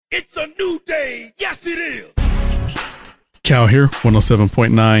It's a new day. Yes, it is. Cal here,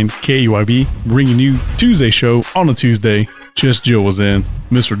 107.9 KUIB, bringing you Tuesday show on a Tuesday. Just Jill was in,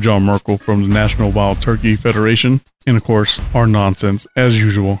 Mr. John Merkel from the National Wild Turkey Federation, and of course, our nonsense as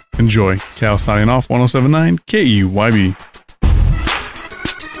usual. Enjoy. Cal signing off, 107.9 KUIB.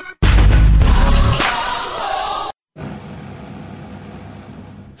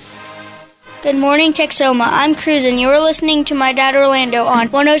 Good morning, Texoma. I'm Cruz, and you're listening to my dad Orlando on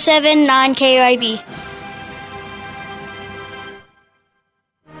 107.9 KUIB.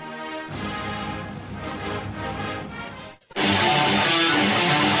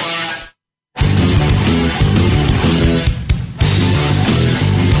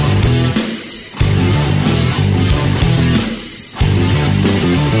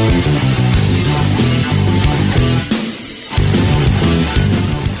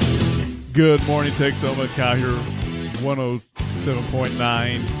 Good morning, Texoma. Cal here,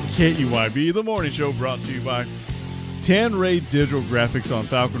 107.9 KUIB. The morning show brought to you by Tanray Digital Graphics on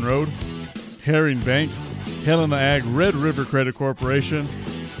Falcon Road, Herring Bank, Helena Ag, Red River Credit Corporation.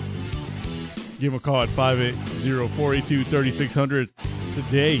 Give them a call at 580-482-3600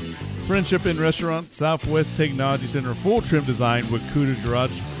 today. Friendship Inn Restaurant, Southwest Technology Center, full trim design with Cooter's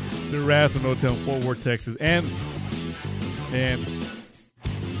Garage, the Radisson Hotel in Fort Worth, Texas, and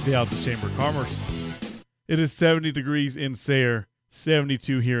the Altus Chamber of Commerce. It is 70 degrees in Sayre,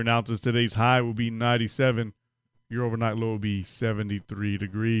 72 here in Altus. Today's high will be 97. Your overnight low will be 73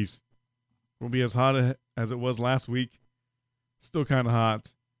 degrees. Won't be as hot as it was last week. Still kind of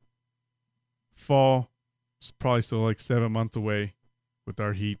hot. Fall is probably still like 7 months away with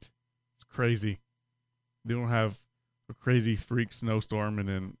our heat. It's crazy. They don't have a crazy freak snowstorm, and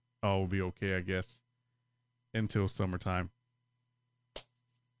then all will be okay, I guess, until summertime.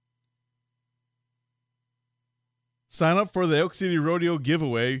 Sign up for the Elk City Rodeo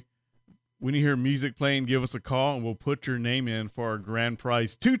giveaway. When you hear music playing, give us a call, and we'll put your name in for our grand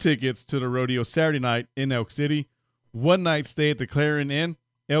prize. 2 tickets to the rodeo Saturday night in Elk City. 1 night stay at the Clarion Inn,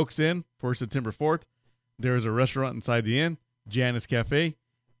 Elks Inn, for September 4th. There is a restaurant inside the inn, Janice Cafe.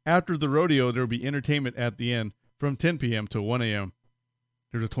 After the rodeo, there will be entertainment at the inn from 10 p.m. to 1 a.m.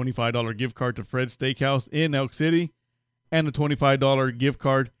 There's a $25 gift card to Fred's Steakhouse in Elk City and a $25 gift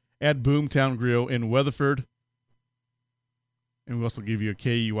card at Boomtown Grill in Weatherford. And we'll also give you a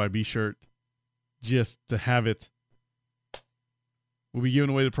KUIB shirt just to have it. We'll be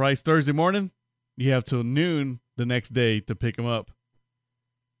giving away the prize Thursday morning. You have till noon the next day to pick them up.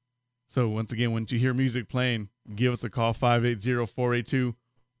 So once again, once you hear music playing, give us a call,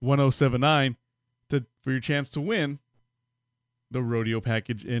 580-482-1079 for your chance to win the rodeo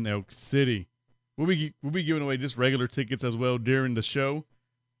package in Elk City. We'll be giving away just regular tickets as well during the show.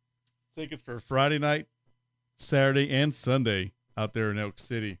 Tickets for Friday night, Saturday, and Sunday out there in Elk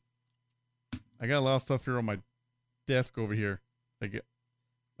City. I got a lot of stuff here on my desk over here. I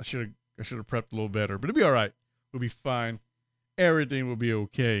should have prepped a little better, but it'll be all right. We'll be fine. Everything will be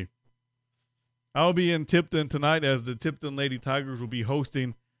okay. I'll be in Tipton tonight as the Tipton Lady Tigers will be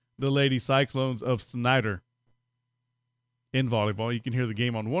hosting the Lady Cyclones of Snyder in volleyball. You can hear the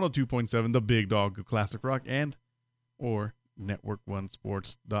game on 102.7, the Big Dog of Classic Rock, and or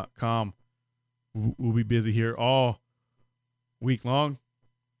network1sports.com. We'll be busy here all week long.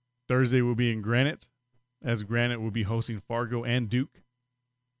 Thursday we'll be in Granite, as Granite will be hosting Fargo and Duke.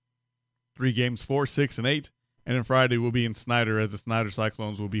 3 games, 4, 6, and 8. And then Friday we'll be in Snyder, as the Snyder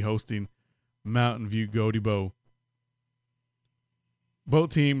Cyclones will be hosting Mountain View Gotebo.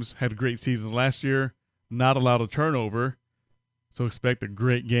 Both teams had great seasons last year, not a lot of turnover, so expect a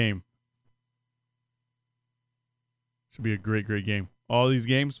great game. Should be a great, great game. All these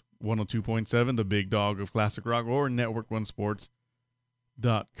games, 102.7, the Big Dog of Classic Rock, or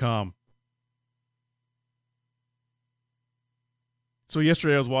network1sports.com. So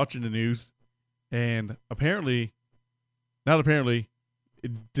yesterday I was watching the news, and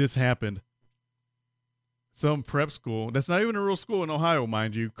this happened. Some prep school, that's not even a real school in Ohio,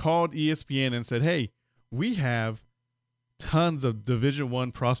 mind you, called ESPN and said, hey, we have tons of Division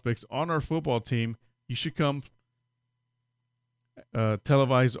I prospects on our football team. You should come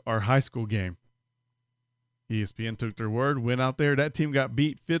televise our high school game. ESPN took their word, went out there. That team got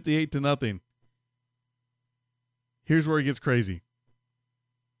beat 58-0. Here's where it gets crazy.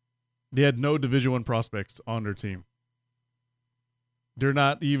 They had no Division I prospects on their team. They're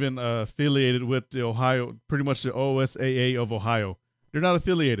not even affiliated with the Ohio, pretty much the OSAA of Ohio. They're not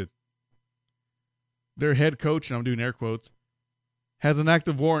affiliated. Their head coach, and I'm doing air quotes, has an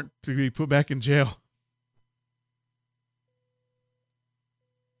active warrant to be put back in jail.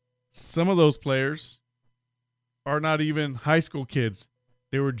 Some of those players are not even high school kids.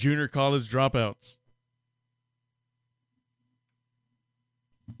 They were junior college dropouts.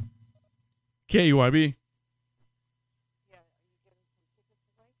 KUIB.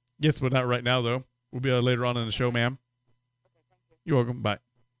 Yes, but not right now, though. We'll be later on in the show, ma'am. You're welcome. Bye.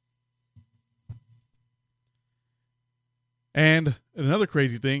 And another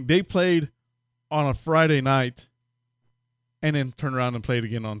crazy thing, they played on a Friday night and then turned around and played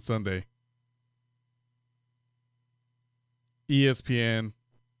again on Sunday. ESPN,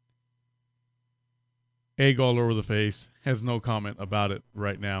 egg all over the face, has no comment about it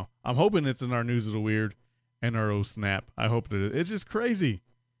right now. I'm hoping it's in our News of the Weird and our Oh Snap. I hope that it's just crazy.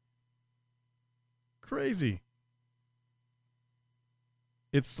 Crazy.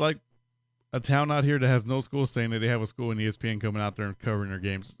 It's like a town out here that has no school saying that they have a school, and ESPN coming out there and covering their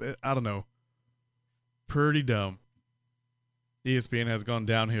games. I don't know. Pretty dumb. ESPN has gone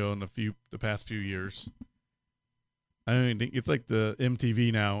downhill in the past few years. I don't even think it's like the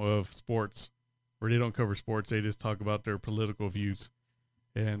MTV now of sports, where they don't cover sports. They just talk about their political views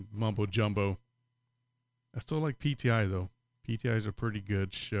and mumbo jumbo. I still like PTI, though. PTI is a pretty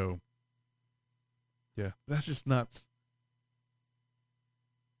good show. Yeah, that's just nuts.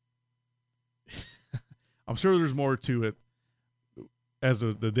 I'm sure there's more to it. As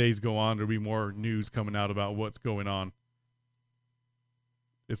the days go on, there'll be more news coming out about what's going on.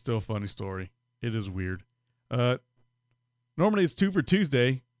 It's still a funny story. It is weird. Normally it's 2 for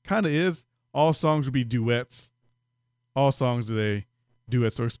Tuesday. Kind of is. All songs will be duets. All songs today,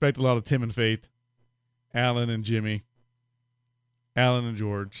 duets. So expect a lot of Tim and Faith, Alan and Jimmy, Alan and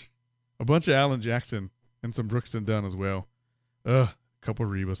George, a bunch of Alan Jackson, and some Brooks and Dunn as well. A couple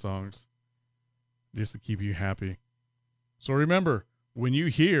Reba songs, just to keep you happy. So remember, when you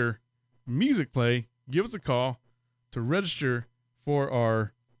hear music play, give us a call to register for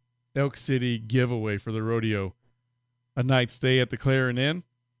our Elk City giveaway for the rodeo. A night stay at the Clarion Inn,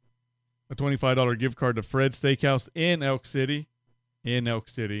 a $25 gift card to Fred's Steakhouse in Elk City, a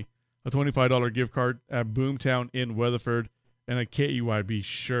 $25 gift card at Boomtown in Weatherford, and a KUIB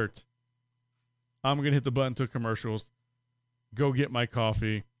shirt. I'm going to hit the button to commercials, go get my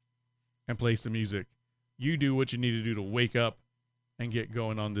coffee, and play some music. You do what you need to do to wake up and get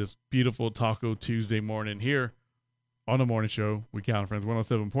going on this beautiful Taco Tuesday morning here on the Morning Show with Cal and Friends,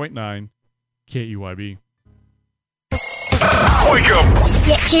 107.9 KUIB. Wake up!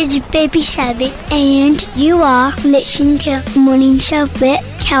 Yeah, here's Baby 7, and you are listening to Morning Show with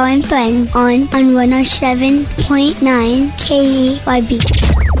Cal and Friends on 107.9 KUIB.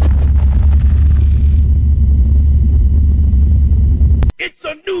 It's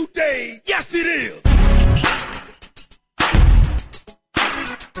a new day. Yes, it is.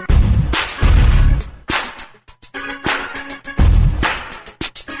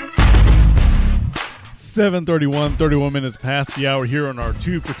 (7:31), 31 minutes past the hour here on our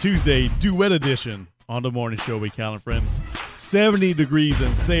 2 for Tuesday duet edition on the Morning Show with Cal and Friends. 70 degrees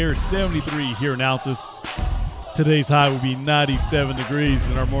in Sayre, 73 here in Altus. Today's high will be 97 degrees,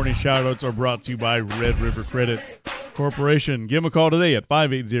 and our morning shout-outs are brought to you by Red River Credit Corporation. Give them a call today at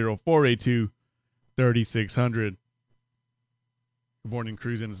 580-482-3600. Good morning,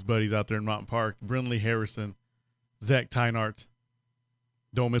 Cruz and his buddies out there in Mountain Park. Brinley Harrison, Zach Tynart.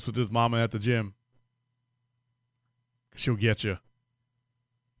 Don't miss with his mama at the gym. She'll get you.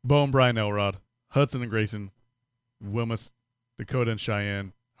 Bo and Brian Elrod, Hudson and Grayson, Wilmus, Dakota and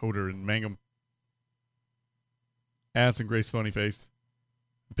Cheyenne, Hoder and Mangum, Addison Grace Funnyface,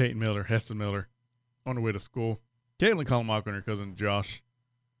 Peyton Miller, Heston Miller, on her way to school. Caitlin Colomako and her cousin Josh.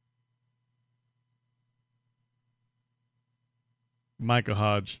 Micah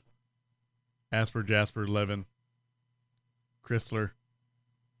Hodge, Asper Jasper Levin, Chrysler,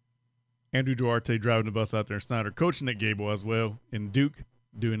 Andrew Duarte driving the bus out there in Snyder, coaching Nick Gable as well, and Duke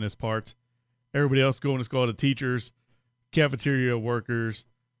doing this part. Everybody else going to school, the teachers, cafeteria workers,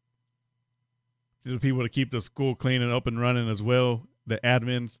 the people to keep the school clean and up and running as well, the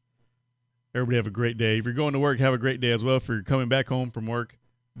admins. Everybody have a great day. If you're going to work, have a great day as well. If you're coming back home from work,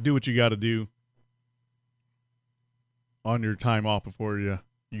 do what you got to do on your time off before you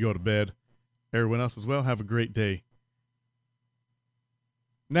go to bed. Everyone else as well, have a great day.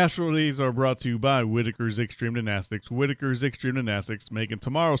 National Days are brought to you by Whitaker's Extreme Gymnastics. Whitaker's Extreme Gymnastics, making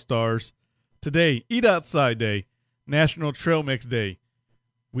tomorrow stars. Today, Eat Outside Day, National Trail Mix Day,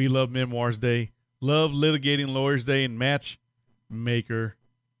 We Love Memoirs Day, Love Litigating Lawyers Day, and Matchmaker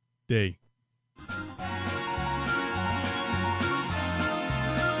Day.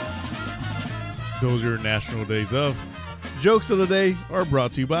 Those are your national days of. Jokes of the day are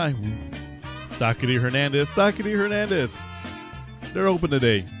brought to you by Dockety Hernandez. Dockety Hernandez. They're open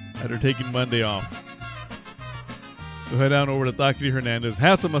today. They're taking Monday off. So head on over to Taqueria Hernandez,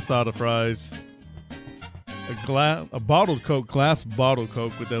 have some asada fries, a bottled Coke, glass bottled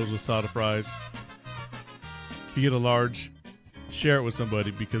Coke with those asada fries. If you get a large, share it with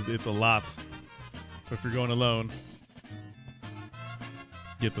somebody because it's a lot. So if you're going alone,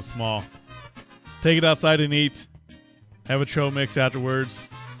 get the small. Take it outside and eat. Have a trail mix afterwards.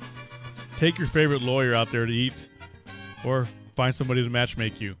 Take your favorite lawyer out there to eat, or find somebody to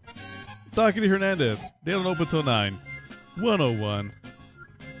matchmake you. Taqueria Hernandez. They don't open till 9. 101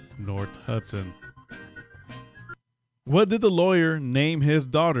 North Hudson. What did the lawyer name his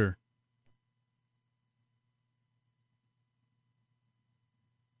daughter?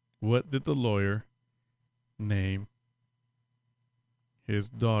 What did the lawyer name his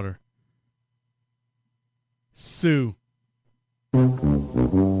daughter? Sue.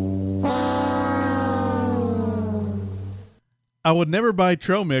 I would never buy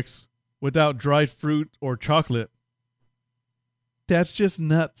trail mix without dried fruit or chocolate. That's just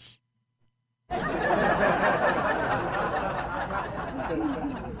nuts.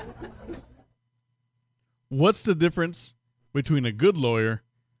 What's the difference between a good lawyer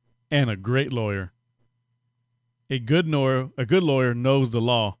and a great lawyer? A good lawyer knows the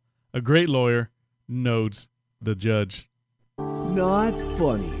law. A great lawyer knows the judge. Not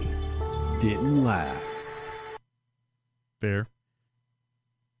funny. Didn't laugh. Fair.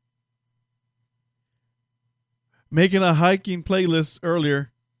 Making a hiking playlist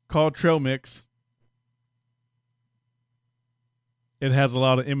earlier called Trail Mix. It has a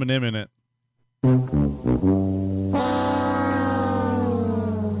lot of Eminem in it.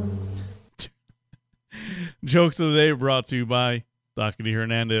 Jokes of the day brought to you by Taqueria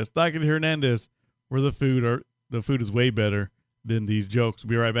Hernandez. Taqueria Hernandez, where the food is way better than these jokes. We'll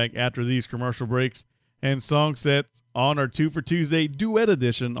be right back after these commercial breaks and song sets on our 2 for Tuesday duet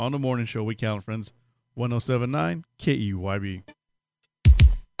edition on the morning show. We count, friends. 107.9 KEYB.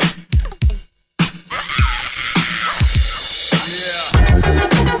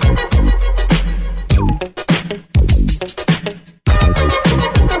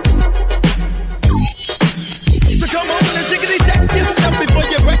 So come on and check yourself before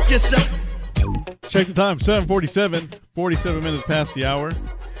you wreck yourself. Check the time, 7:47, 47 minutes past the hour.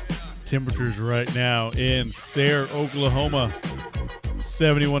 Temperatures right now in Sayre, Oklahoma,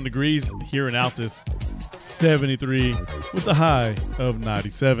 71 degrees. Here in Altus, 73 with a high of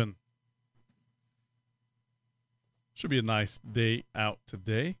 97. Should be a nice day out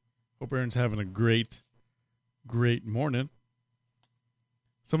today. Hope everyone's having a great morning.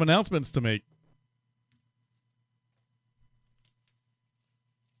 Some announcements to make.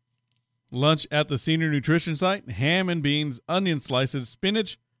 Lunch at the Senior Nutrition Site: ham and beans, onion slices,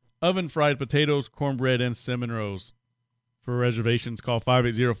 spinach, oven-fried potatoes, cornbread, and cinnamon rolls. For reservations, call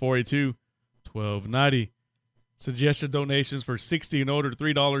 580-482-1290. Suggested donations for 60 and older,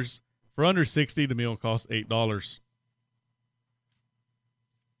 $3. For under 60, the meal costs $8.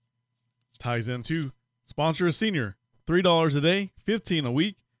 Ties into sponsor a senior. $3 a day, $15 a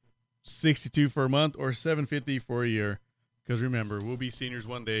week, $62 for a month, or $750 for a year. Because remember, we'll be seniors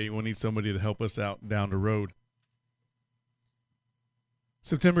one day. We'll need somebody to help us out down the road.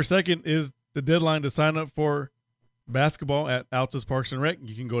 September 2nd is the deadline to sign up for basketball at Altus Parks and Rec.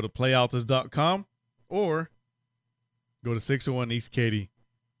 You can go to playaltus.com or go to 601 East Katy.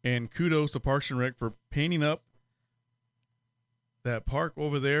 And kudos to Parks and Rec for painting up that park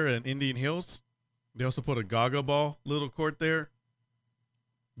over there in Indian Hills. They also put a gaga ball little court there.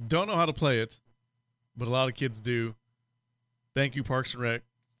 Don't know how to play it, but a lot of kids do. Thank you, Parks and Rec,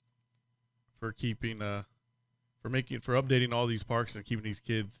 for updating all these parks and keeping these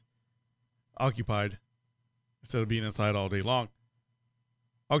kids occupied instead of being inside all day long.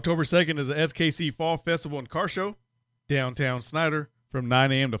 October 2nd is the SKC Fall Festival and Car Show, downtown Snyder, from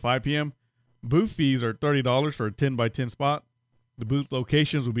 9 a.m. to 5 p.m. Booth fees are $30 for a 10x10 spot. The booth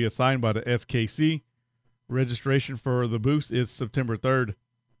locations will be assigned by the SKC. Registration for the booths is September 3rd.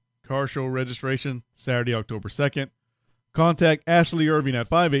 Car show registration, Saturday, October 2nd. Contact Ashley Irving at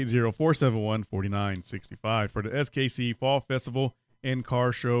 580-471-4965 for the SKC Fall Festival and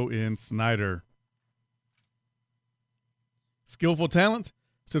Car Show in Snyder. Skillful Talent,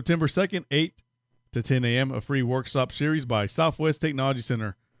 September 2nd, 8 to 10 a.m., a free workshop series by Southwest Technology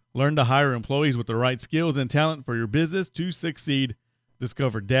Center. Learn to hire employees with the right skills and talent for your business to succeed.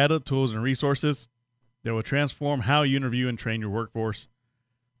 Discover data, tools, and resources that will transform how you interview and train your workforce.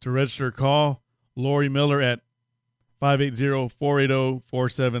 To register, call Lori Miller at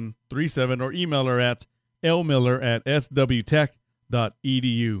 580-480-4737 or email her at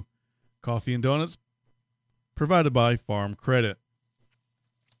lmiller@swtech.edu. Coffee and donuts provided by Farm Credit.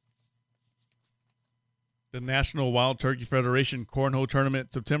 The National Wild Turkey Federation Cornhole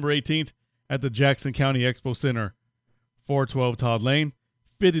Tournament, September 18th at the Jackson County Expo Center. 412 Todd Lane,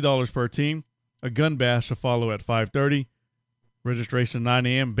 $50 per team. A gun bash to follow at 5:30. Registration 9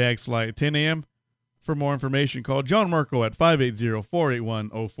 a.m., bag slide at 10 a.m. For more information, call John Merkel at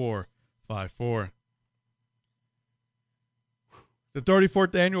 580-481-0454. The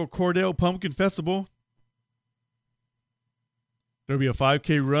 34th Annual Cordell Pumpkin Festival. There will be a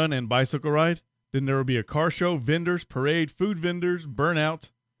 5K run and bicycle ride. Then there will be a car show, vendors, parade, food vendors, burnout,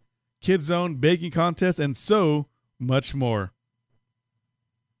 kids zone, baking contest, and so much more.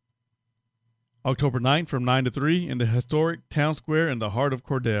 October 9th from 9 to 3 in the historic town square in the heart of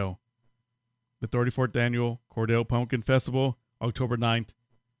Cordell. The 34th Annual Cordell Pumpkin Festival, October 9th,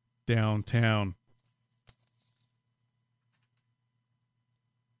 downtown.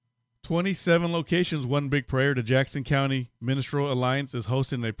 27 locations, one big prayer. The Jackson County Ministerial Alliance is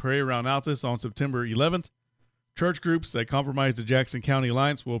hosting a prayer around Altus on September 11th. Church groups that compromise the Jackson County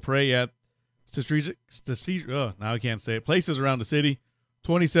Alliance will pray at places around the city.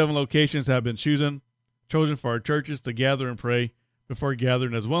 27 locations have been chosen for our churches to gather and pray before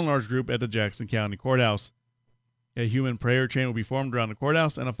gathering as one large group at the Jackson County Courthouse. A human prayer chain will be formed around the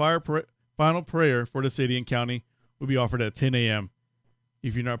courthouse, and a final prayer for the city and county will be offered at 10 a.m.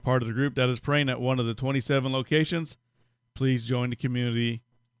 If you're not part of the group that is praying at one of the 27 locations, please join the community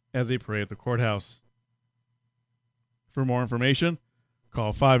as they pray at the courthouse. For more information,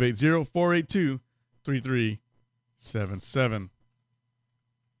 call 580-482-3377.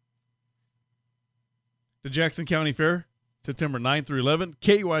 The Jackson County Fair, September 9th through 11th.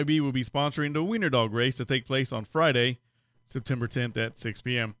 KUIB will be sponsoring the Wiener Dog Race to take place on Friday, September 10th at 6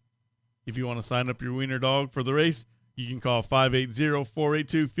 p.m. If you want to sign up your wiener dog for the race, you can call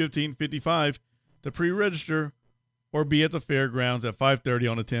 580-482-1555 to pre-register or be at the fairgrounds at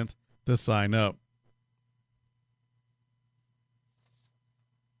 5:30 on the 10th to sign up.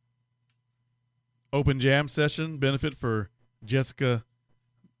 Open Jam Session benefit for Jessica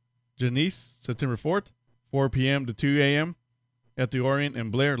Janice, September 4th, 4 p.m. to 2 a.m. at the Orient and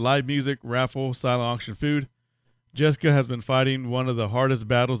Blair. Live music, raffle, silent auction food. Jessica has been fighting one of the hardest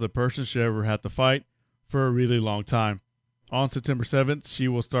battles a person should ever have to fight for a really long time. On September 7th, she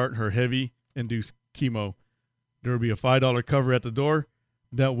will start her heavy-induced chemo. There will be a $5 cover at the door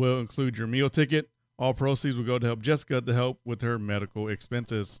that will include your meal ticket. All proceeds will go to help Jessica to help with her medical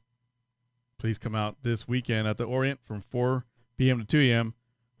expenses. Please come out this weekend at the Orient from 4 p.m. to 2 a.m.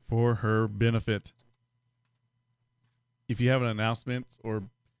 for her benefit. If you have an announcement or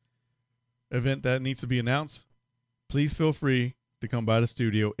event that needs to be announced, please feel free to come by the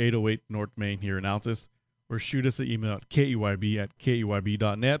studio, 808 North Main here in Altus, or shoot us an email at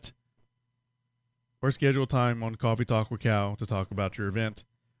kuib@kuib.net, or schedule time on Coffee Talk with Cal to talk about your event.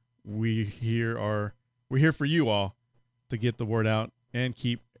 We're here for you all to get the word out and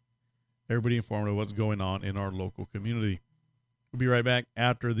keep everybody informed of what's going on in our local community. We'll be right back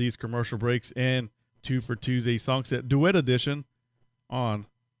after these commercial breaks and 2 for Tuesday Song Set Duet Edition on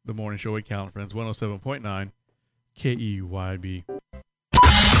the Morning Show with Cal and Friends, 107.9 KEYB.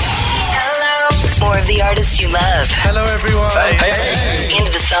 Hello. More of the artists you love. Hello, everyone. Hey.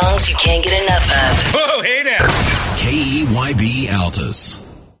 Into the songs you can't get enough of. Whoa, hey now. KEYB Altus.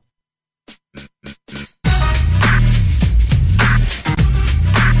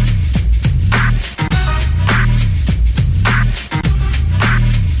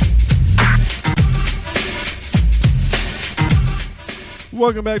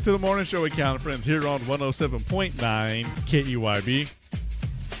 Welcome back to the Morning Show with Cal and Friends here on 107.9 KEYB.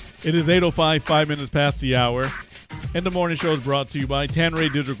 It is 8:05, 5 minutes past the hour, and the Morning Show is brought to you by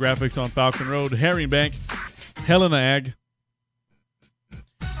Tanray Digital Graphics on Falcon Road, Herring Bank, Helena Ag,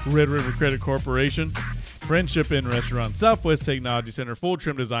 Red River Credit Corporation, Friendship Inn Restaurant, Southwest Technology Center, Full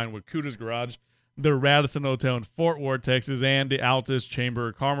Trim Design with Kuda's Garage, the Radisson Hotel in Fort Worth, Texas, and the Altus Chamber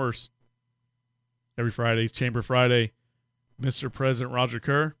of Commerce. Every Friday is Chamber Friday. Mr. President Roger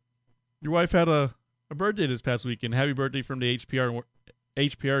Kerr, your wife had a birthday this past weekend. Happy birthday from the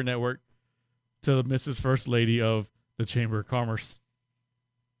HPR Network to the Mrs. First Lady of the Chamber of Commerce.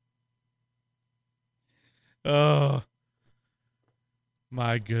 Oh,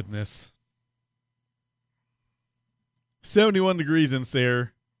 my goodness. 71 degrees in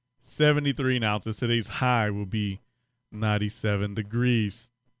Sayre, 73 in Altus. Today's high will be 97 degrees.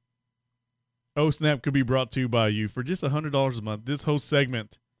 Oh Snap could be brought to you by you for just $100 a month. This whole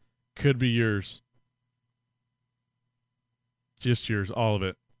segment could be yours. Just yours, all of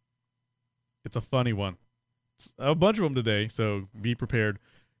it. It's a funny one. It's a bunch of them today, so be prepared.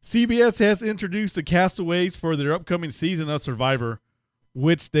 CBS has introduced the castaways for their upcoming season of Survivor,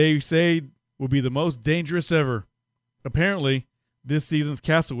 which they say will be the most dangerous ever. Apparently, this season's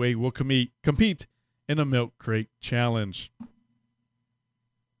Castaway will compete in a milk crate challenge.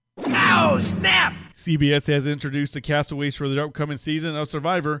 Ow, snap! CBS has introduced the castaways for their upcoming season of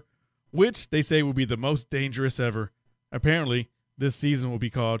Survivor, which they say will be the most dangerous ever. Apparently, this season will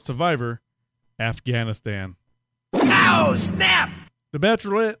be called Survivor Afghanistan. Ow, snap! The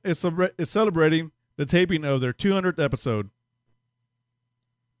Bachelorette is celebrating the taping of their 200th episode.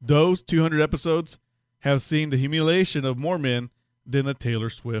 Those 200 episodes have seen the humiliation of more men than the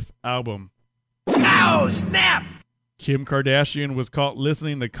Taylor Swift album. Ow, snap! Kim Kardashian was caught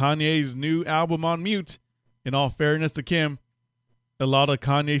listening to Kanye's new album on mute. In all fairness to Kim, a lot of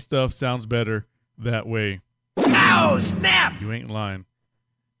Kanye stuff sounds better that way. Ow, snap! You ain't lying.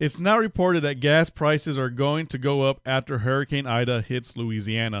 It's now reported that gas prices are going to go up after Hurricane Ida hits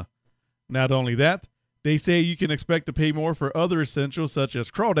Louisiana. Not only that, they say you can expect to pay more for other essentials such as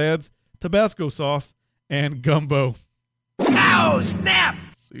crawdads, Tabasco sauce, and gumbo. Ow, snap!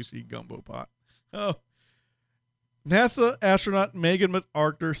 Sushi gumbo pot. Oh. NASA astronaut Megan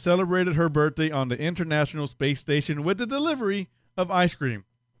McArthur celebrated her birthday on the International Space Station with the delivery of ice cream.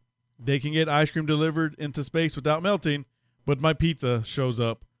 They can get ice cream delivered into space without melting, but my pizza shows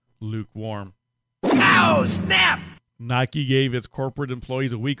up lukewarm. Ow, snap! Nike gave its corporate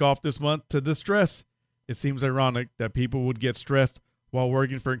employees a week off this month to distress. It seems ironic that people would get stressed while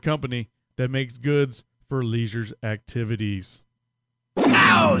working for a company that makes goods for leisure activities.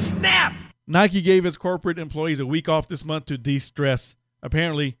 Ow, snap! Nike gave its corporate employees a week off this month to de-stress.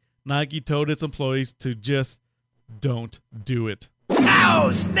 Apparently, Nike told its employees to just don't do it.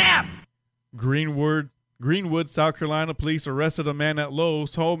 Ow, snap! Greenwood, South Carolina police arrested a man at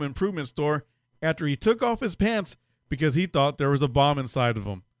Lowe's home improvement store after he took off his pants because he thought there was a bomb inside of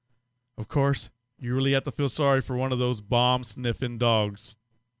him. Of course, you really have to feel sorry for one of those bomb-sniffing dogs.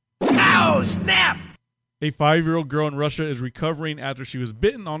 Ow, snap! A 5-year-old girl in Russia is recovering after she was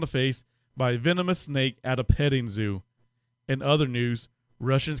bitten on the face by a venomous snake at a petting zoo. In other news,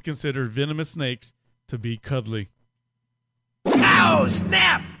 Russians consider venomous snakes to be cuddly. Ow,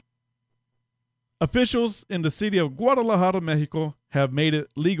 snap! Officials in the city of Guadalajara, Mexico, have made it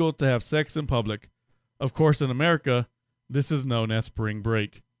legal to have sex in public. Of course, in America, this is known as spring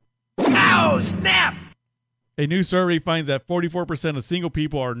break. Ow, snap! A new survey finds that 44% of single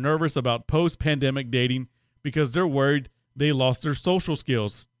people are nervous about post-pandemic dating because they're worried they lost their social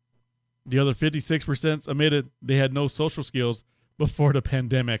skills. The other 56% admitted they had no social skills before the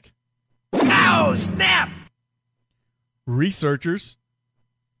pandemic. Ow, snap! The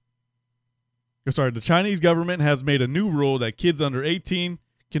Chinese government has made a new rule that kids under 18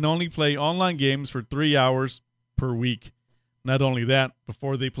 can only play online games for 3 hours per week. Not only that,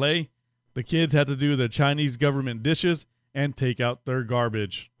 before they play, the kids had to do their Chinese government dishes and take out their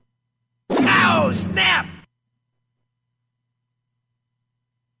garbage. Ow, snap!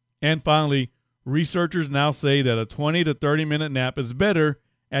 And finally, researchers now say that a 20 to 30 minute nap is better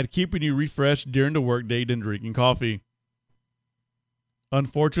at keeping you refreshed during the workday than drinking coffee.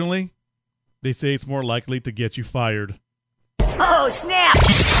 Unfortunately, they say it's more likely to get you fired. Oh, snap!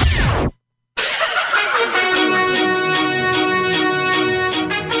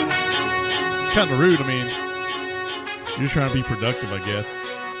 It's kind of rude. I mean, you're trying to be productive, I guess.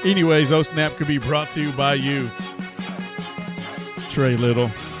 Anyways, Oh Snap could be brought to you by you, Trey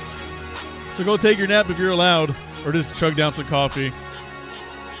Little. So go take your nap if you're allowed, or just chug down some coffee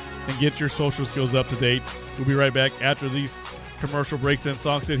and get your social skills up to date. We'll be right back after these commercial breaks and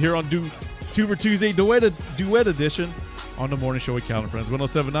songs here on Tuber Tuesday Duet Edition on the Morning Show with Cal and Friends.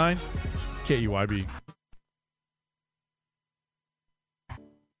 107.9 KEYB.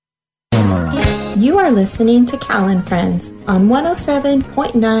 You are listening to Cal and Friends on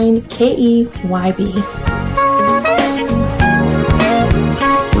 107.9 KEYB.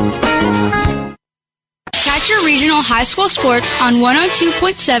 Catch your regional high school sports on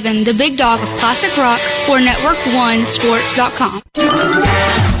 102.7 The Big Dog of Classic Rock or Network1Sports.com.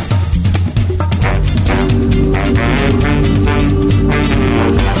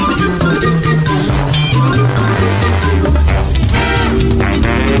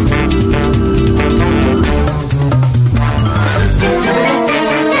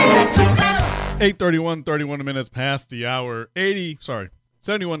 8:31, 31 minutes past the hour.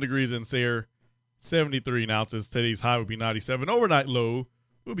 71 degrees in Sayre, 73 in Altus. Today's high would be 97. Overnight low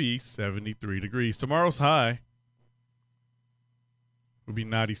will be 73 degrees. Tomorrow's high will be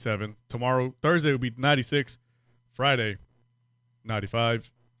 97. Tomorrow, Thursday, will be 96. Friday, 95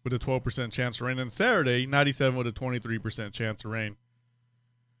 with a 12% chance of rain. And Saturday, 97 with a 23% chance of rain.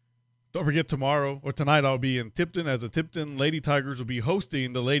 Don't forget tomorrow or tonight I'll be in Tipton as the Tipton Lady Tigers will be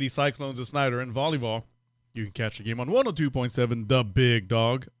hosting the Lady Cyclones of Snyder in volleyball. You can catch the game on 102.7, the big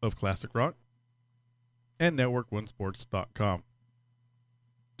dog of classic rock, and network1sports.com.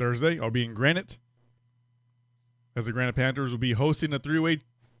 Thursday, I'll be in Granite as the Granite Panthers will be hosting a three-way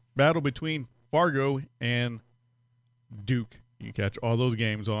battle between Fargo and Duke. You can catch all those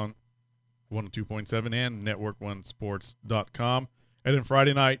games on 102.7 and network1sports.com. And then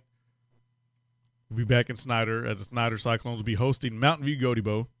Friday night, we'll be back in Snyder as the Snyder Cyclones will be hosting Mountain View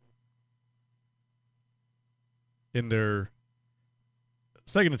Gotebo in their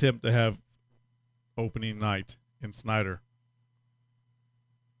second attempt to have opening night in Snyder.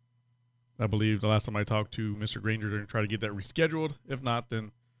 I believe the last time I talked to Mr. Granger, they're going to try to get that rescheduled. If not,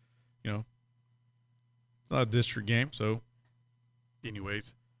 then, it's not a district game. So,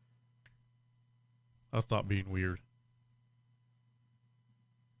 anyways, I'll stop being weird.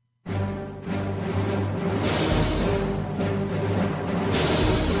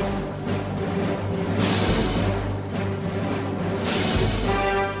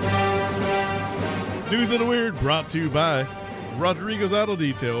 News of the Weird brought to you by Rodriguez Auto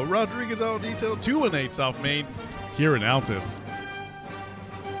Detail. Rodriguez Auto Detail, 218 South Main, here in Altus.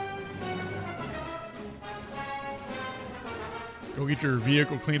 Go get your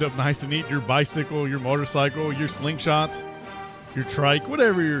vehicle cleaned up nice and neat. Your bicycle, your motorcycle, your slingshot, your trike,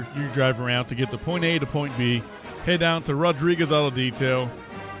 whatever you drive around to get to point A to point B. Head down to Rodriguez Auto Detail.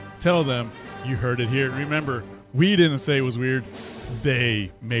 Tell them you heard it here. Remember, we didn't say it was weird.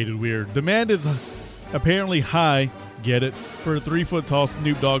 They made it weird. Demand is apparently high, get it, for a 3-foot-tall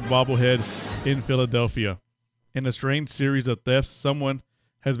Snoop Dogg bobblehead in Philadelphia. In a strange series of thefts, someone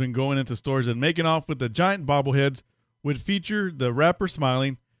has been going into stores and making off with the giant bobbleheads, which feature the rapper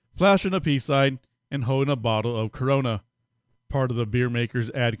smiling, flashing a peace sign, and holding a bottle of Corona. Part of the beer maker's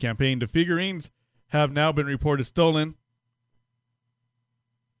ad campaign. The figurines have now been reported stolen.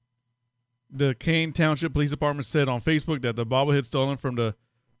 The Kane Township Police Department said on Facebook that the bobblehead stolen from the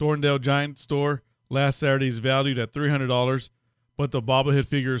Thorndale Giant store last Saturday is valued at $300, but the bobblehead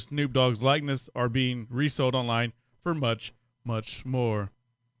figures Snoop Dogg's likeness are being resold online for much, much more.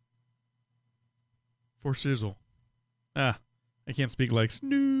 For sizzle. I can't speak like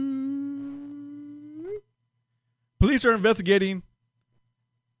Snoop. Police are investigating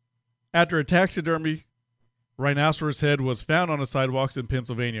after a taxidermy rhinoceros head was found on the sidewalks in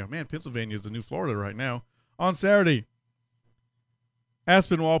Pennsylvania. Man, Pennsylvania is the new Florida right now. On Saturday,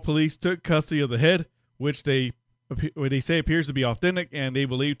 Aspinwall police took custody of the head, which they say appears to be authentic and they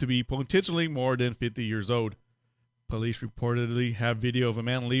believe to be potentially more than 50 years old. Police reportedly have video of a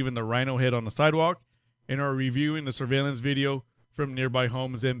man leaving the rhino head on the sidewalk and are reviewing the surveillance video from nearby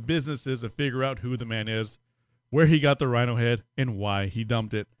homes and businesses to figure out who the man is, where he got the rhino head, and why he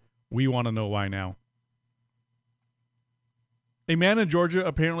dumped it. We want to know why now. A man in Georgia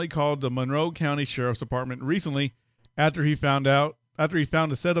apparently called the Monroe County Sheriff's Department recently after he found a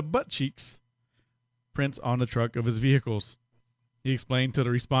set of butt cheeks prints on the truck of his vehicles. He explained to the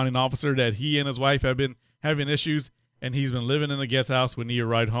responding officer that he and his wife have been having issues and he's been living in the guest house when he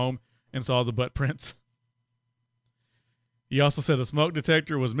arrived home and saw the butt prints. He also said a smoke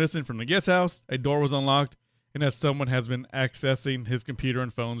detector was missing from the guest house, a door was unlocked, and that someone has been accessing his computer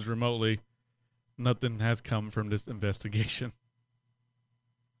and phones remotely. Nothing has come from this investigation.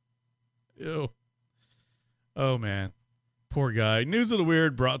 Ew. Oh, man. Poor guy. News of the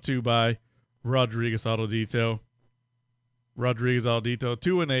Weird brought to you by Rodriguez Auto Detail. Rodriguez Auto Detail,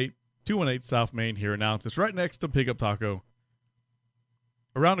 218 South Main here in Altus. It's right next to Pickup Taco.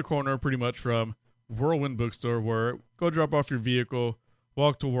 Around the corner pretty much from Whirlwind Bookstore, where go drop off your vehicle,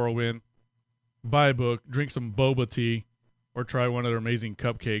 walk to Whirlwind, buy a book, drink some boba tea, or try one of their amazing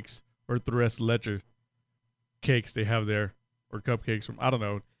cupcakes or tres leche cakes they have there, or cupcakes from, I don't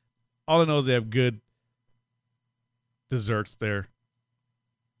know. All I know is they have good desserts there,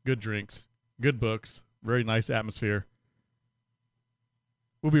 good drinks, good books, very nice atmosphere.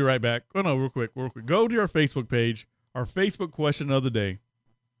 We'll be right back. Oh, no, real quick. Go to our Facebook page. Our Facebook question of the day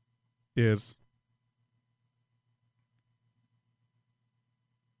is,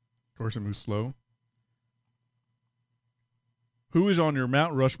 of course it moves slow, who is on your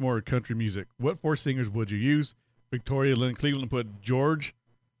Mount Rushmore of country music? What four singers would you use? Victoria Lynn Cleveland put George,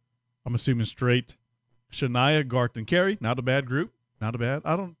 I'm assuming straight, Shania, Garth, and Carrie. Not a bad group. Not a bad.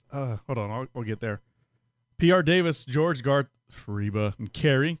 Hold on. I'll get there. P.R. Davis, George, Garth, Reba, and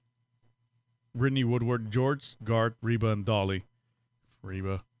Carrie. Brittany Woodward, George, Garth, Reba, and Dolly.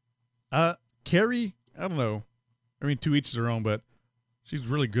 Reba. Carrie, I don't know. I mean, to each their own, but she's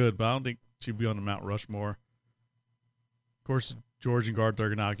really good, but I don't think she'd be on the Mount Rushmore. Of course, George and Garth are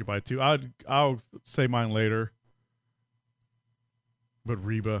going to occupy too. I'll say mine later. But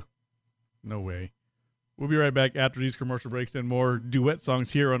Reba, no way. We'll be right back after these commercial breaks and more duet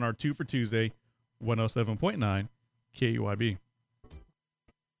songs here on our 2 for Tuesday, 107.9 KUYB.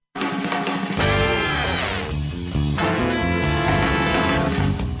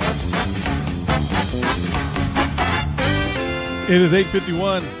 It is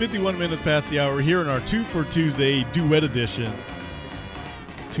 8:51, 51 minutes past the hour here in our 2 for Tuesday duet edition.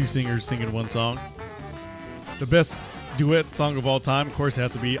 Two singers singing one song. The best duet song of all time, of course,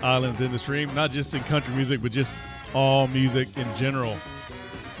 has to be Islands in the Stream, not just in country music, but just all music in general.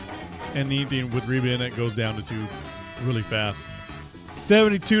 And anything with Reba in it goes down to 2 really fast.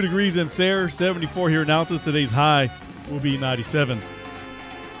 72 degrees in Sayre, 74 here in Altus. Today's high will be 97.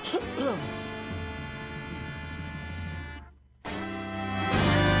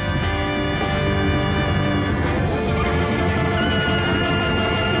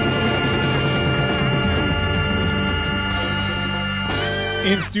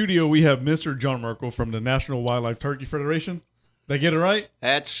 In studio, we have Mr. John Merkel from the National Wildlife Turkey Federation. Did I get it right?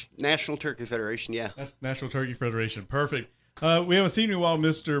 That's National Turkey Federation, yeah. That's National Turkey Federation. Perfect. We haven't seen you in a while,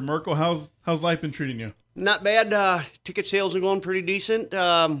 Mr. Merkel. How's life been treating you? Not bad. Ticket sales are going pretty decent.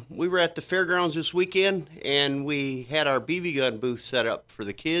 We were at the fairgrounds this weekend, and we had our BB gun booth set up for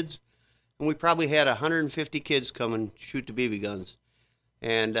the kids. And we probably had 150 kids come and shoot the BB guns.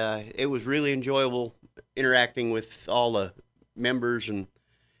 And it was really enjoyable interacting with all the members and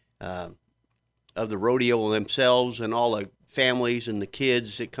of the rodeo themselves and all the families and the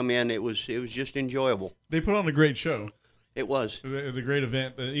kids that come in. It was just enjoyable. They put on a great show. It was. It was a great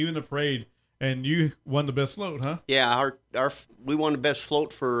event. Even the parade, and you won the best float, huh? Yeah, we won the best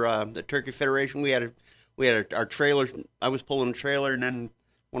float for the Turkey Federation. We had our trailers. I was pulling a trailer, and then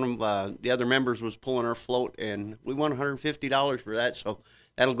one of the other members was pulling our float, and we won $150 for that. So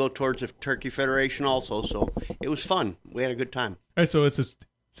that'll go towards the Turkey Federation also. So it was fun. We had a good time. All right, so it's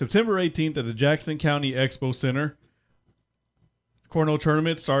September 18th at the Jackson County Expo Center. Cornhole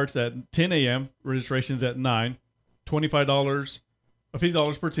tournament starts at 10 a.m. Registration's at 9. $25,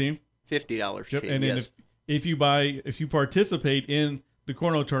 $50 per team. $50 Yep. team, And then yes. if you participate in the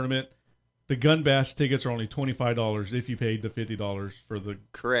cornhole tournament, the gun bash tickets are only $25 if you paid the $50 for the.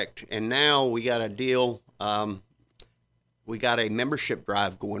 Correct. And now we got a deal. We got a membership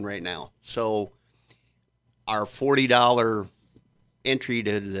drive going right now. So our $40 entry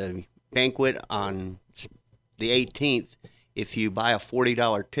to the banquet on the 18th, if you buy a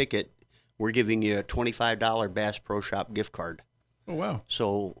 $40 ticket, we're giving you a $25 Bass Pro Shop gift card. Oh, wow.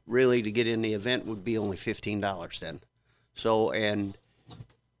 So really to get in the event would be only $15 then. So, and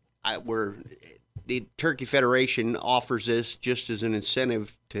the Turkey Federation offers this just as an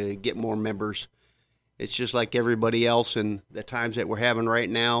incentive to get more members. It's just like everybody else, and the times that we're having right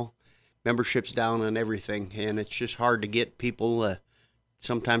now, membership's down on everything, and it's just hard to get people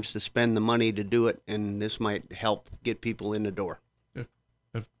sometimes to spend the money to do it, and this might help get people in the door.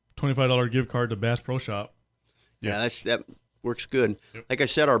 A $25 gift card to Bass Pro Shop. Yeah, that works good. Yep. Like I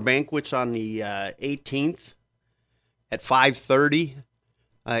said, our banquet's on the 18th at 5:30.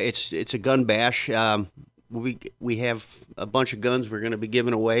 It's a gun bash. We have a bunch of guns we're going to be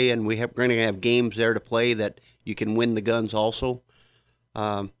giving away, and we're going to have games there to play that you can win the guns also.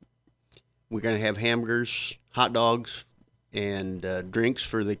 We're going to have hamburgers, hot dogs, and drinks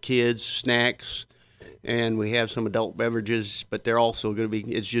for the kids, snacks, and we have some adult beverages, but they're also going to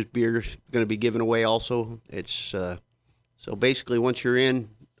be, it's just beer going to be given away also. It's so basically once you're in,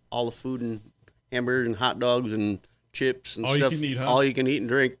 all the food and hamburgers and hot dogs and chips and all stuff, you can eat, huh? all you can eat and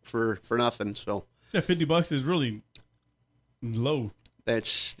drink for nothing. So yeah, $50 is really low.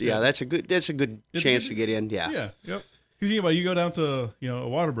 That's a good chance to get in. Yeah, yep. Because you go down to a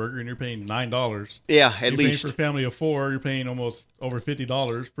Whataburger and you're paying $9. Yeah, at you're least paying for a family of 4, you're paying almost over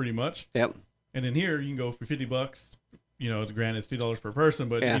 $50 pretty much. Yep. And then here you can go for $50. It's granted it's $50 per person,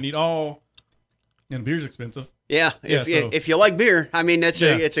 but you need all. And beer's expensive. Yeah, if you like beer, I mean it's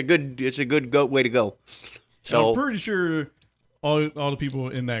a good way to go. So I'm pretty sure all the people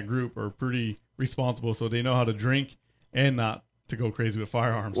in that group are pretty responsible, so they know how to drink and not to go crazy with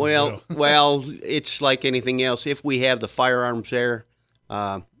firearms. Well, it's like anything else. If we have the firearms there,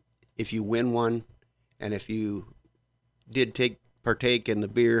 if you win one, and if you did partake in the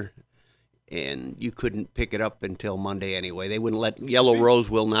beer, and you couldn't pick it up until Monday anyway, they wouldn't let Yellow Rose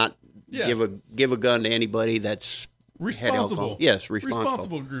will not give a gun to anybody that's had alcohol. Yes,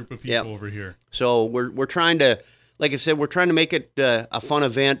 responsible group of people over here. So we're trying to, like I said, we're trying to make it a fun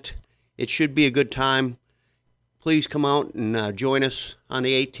event. It should be a good time. Please come out and join us on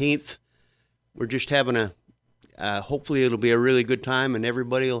the 18th. We're just having a hopefully it'll be a really good time, and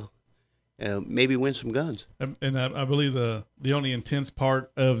everybody will maybe win some guns. And I believe the only intense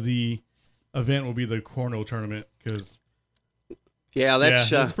part of the event will be the cornhole tournament, because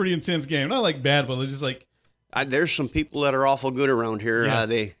that's a pretty intense game. Not like bad, but it's just like there's some people that are awful good around here. Yeah.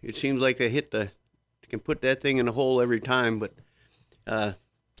 It seems like they can put that thing in a hole every time, but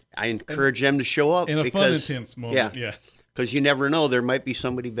I encourage them to show up in a fun, intense moment. Yeah, because you never know, there might be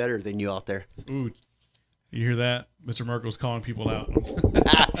somebody better than you out there. Ooh, you hear that? Mr. Merkel's calling people out.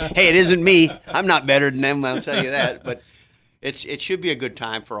 Hey, it isn't me. I'm not better than them, I'll tell you that. But it should be a good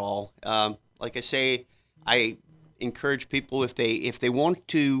time for all. Like I say, I encourage people, if they want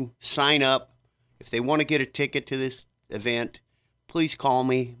to sign up, if they want to get a ticket to this event, please call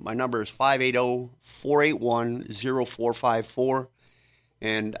me. My number is 580-481-0454,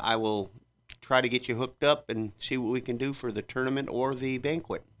 and I will try to get you hooked up and see what we can do for the tournament or the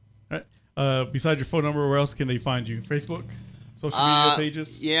banquet. All right. Besides your phone number, where else can they find you? Facebook, social media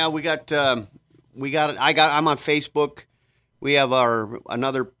pages? Yeah, I'm on Facebook. We have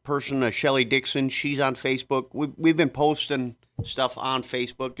another person, Shelly Dixon. She's on Facebook. We've been posting stuff on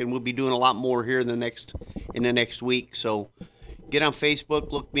Facebook, and we'll be doing a lot more here in the next week. So get on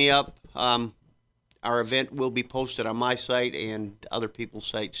Facebook, look me up. Our event will be posted on my site and other people's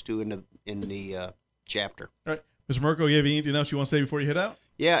sites too in the chapter. All right, Mr. Merkel, you have anything else you want to say before you head out?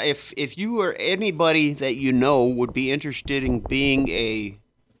 Yeah, if you or anybody that you know would be interested in being a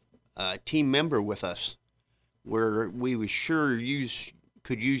team member with us, where we would sure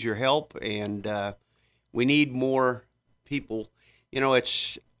could use your help, and we need more people.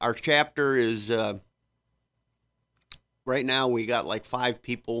 It's our chapter is right now we got like 5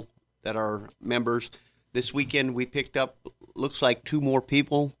 people that are members. This weekend we picked up, looks like 2 more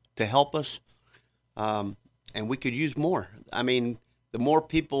people to help us, and we could use more. I mean, the more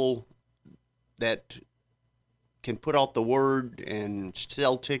people that can put out the word and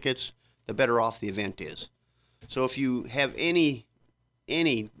sell tickets, the better off the event is. So if you have any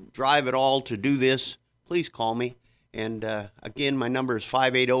drive at all to do this, please call me. And again, my number is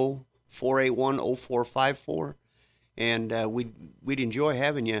 580-481-0454, and we'd enjoy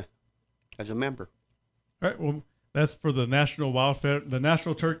having you as a member. All right. Well, that's for the National Wild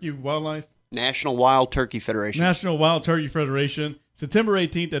National Wild Turkey Federation. September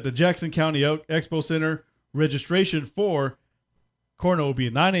 18th at the Jackson County Expo Center. Registration for cornhole will be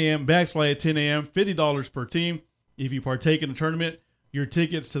at 9 a.m., bags fly at 10 a.m., $50 per team. If you partake in the tournament, your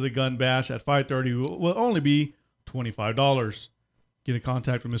tickets to the gun bash at 5:30 will only be $25. Get in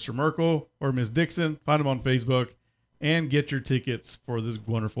contact with Mr. Merkel or Ms. Dixon. Find them on Facebook and get your tickets for this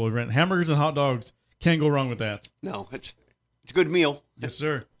wonderful event. Hamburgers and hot dogs. Can't go wrong with that. No, it's a good meal. Yes,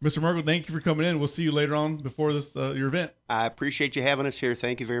 sir. Mr. Merkel, thank you for coming in. We'll see you later on before this your event. I appreciate you having us here.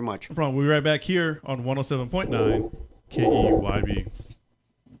 Thank you very much. No problem. We'll be right back here on 107.9 KEYB.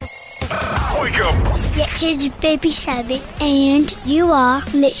 Wake up! Yes, it's Baby 7, and you are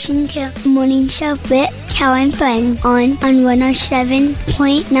listening to Morning Show with Cal and Friends on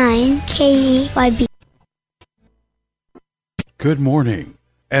 107.9 KEYB. Good morning,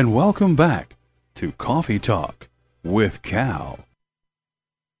 and welcome back to Coffee Talk with Cal.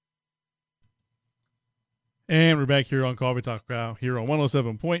 And we're back here on Coffee Talk Cal, here on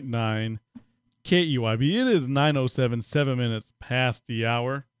 107.9 KEYB. It is 9:07, 7 minutes past the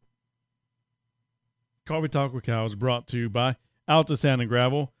hour. Coffee Talk with Cal is brought to you by Alta Sand and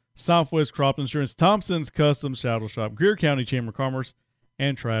Gravel, Southwest Crop Insurance, Thompson's Custom Saddle Shop, Greer County Chamber of Commerce,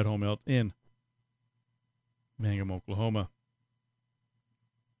 and Triad Home Health in Mangum, Oklahoma.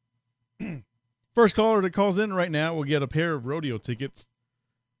 First caller that calls in right now will get a pair of rodeo tickets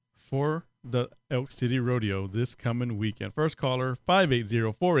for the Elk City Rodeo this coming weekend. First caller,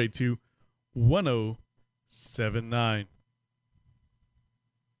 580-482-1079.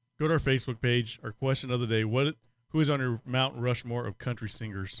 Go to our Facebook page. Our question of the day, who is on your Mount Rushmore of country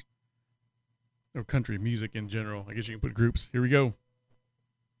singers? Or country music in general. I guess you can put groups. Here we go.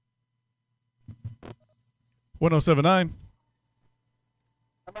 1079.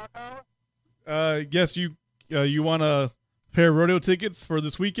 Yes, you want a pair of rodeo tickets for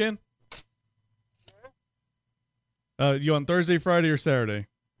this weekend? You on Thursday, Friday, or Saturday?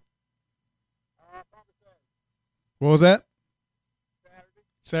 What was that?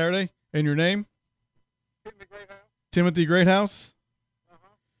 Saturday. And your name? Timothy Greathouse.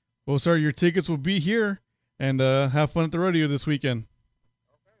 Well, sir, your tickets will be here, and have fun at the rodeo this weekend.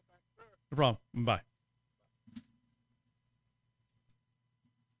 Okay, thanks, sir. No problem. Bye.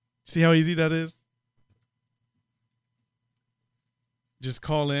 See how easy that is? Just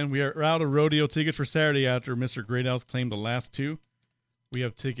call in. We are out of rodeo tickets for Saturday after Mr. Greathouse claimed the last 2. We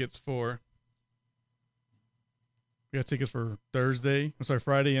have tickets for We got tickets for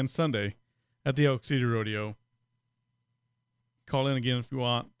Friday and Sunday at the Elk City Rodeo. Call in again if you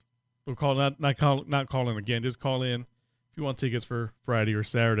want. Or not call in again. Just call in if you want tickets for Friday or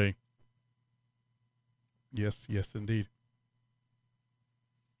Saturday. Yes, indeed.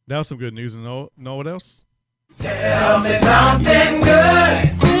 That was some good news. And know what else? Tell me something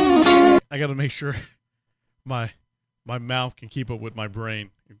good. I got to make sure my mouth can keep up with my brain.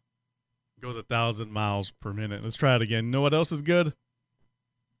 It goes 1,000 miles per minute. Let's try it again. Know what else is good?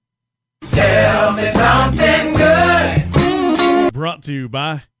 Tell me something good. Brought to you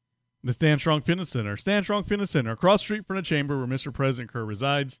by the Stand Strong Fitness Center. Stand Strong Fitness Center, across the street from the chamber where Mr. President Kerr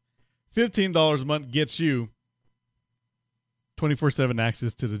resides. $15 a month gets you 24/7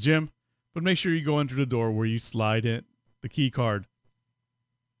 access to the gym, but make sure you go into the door where you slide in the key card.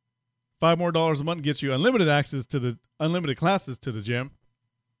 $5 more a month gets you unlimited access to the unlimited classes to the gym.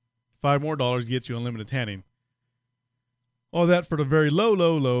 $5 more gets you unlimited tanning. All that for the very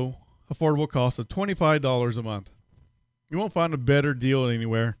low affordable cost of $25 a month. You won't find a better deal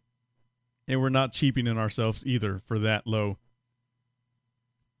anywhere, and we're not cheaping ourselves either for that low.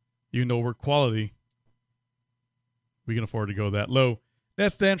 You know we're quality. We can afford to go that low.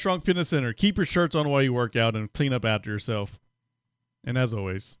 That's Stand Strong Fitness Center. Keep your shirts on while you work out and clean up after yourself. And as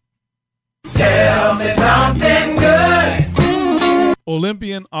always, tell me something good.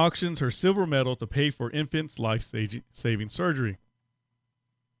 Olympian auctions her silver medal to pay for infant's life-saving surgery.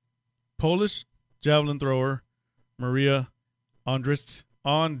 Polish javelin thrower Maria Andres,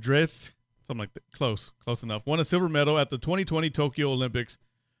 something like that, close enough, won a silver medal at the 2020 Tokyo Olympics,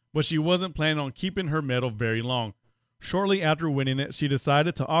 but she wasn't planning on keeping her medal very long. Shortly after winning it, she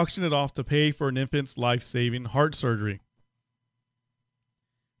decided to auction it off to pay for an infant's life-saving heart surgery.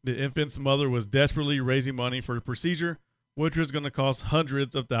 The infant's mother was desperately raising money for the procedure, which was going to cost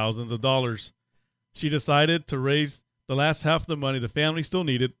hundreds of thousands of dollars. She decided to raise the last half of the money the family still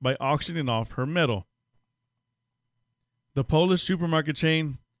needed by auctioning off her medal. The Polish supermarket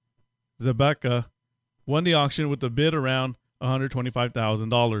chain Zabaka won the auction with a bid around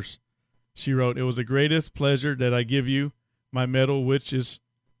 $125,000. She wrote, "It was the greatest pleasure that I give you my medal, which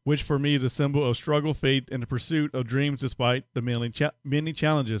for me is a symbol of struggle, faith, and the pursuit of dreams despite the many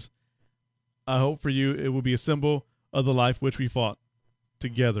challenges. I hope for you it will be a symbol of the life which we fought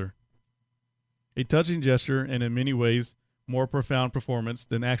together." A touching gesture and in many ways more profound performance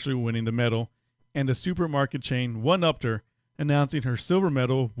than actually winning the medal, and the supermarket chain one-upped her, announcing her silver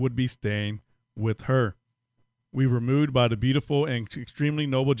medal would be staying with her. "We were moved by the beautiful and extremely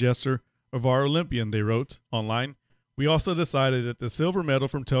noble gesture of our Olympian," they wrote online. "We also decided that the silver medal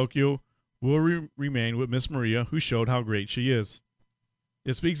from Tokyo will remain with Miss Maria, who showed how great she is."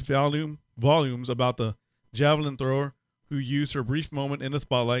 It speaks volumes about the javelin thrower who used her brief moment in the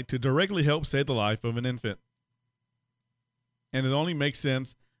spotlight to directly help save the life of an infant. And it only makes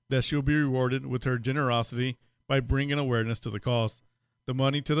sense that she'll be rewarded with her generosity by bringing awareness to the cause, the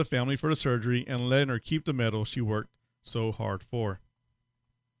money to the family for the surgery, and letting her keep the medal she worked so hard for.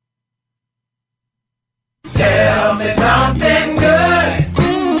 Tell me something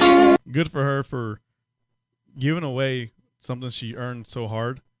good. Good for her for giving away something she earned so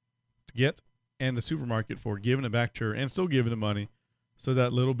hard to get, and the supermarket for giving it back to her and still giving the money so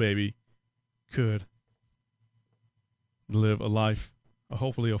that little baby could live a life,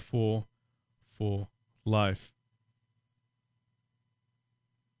 hopefully a full life.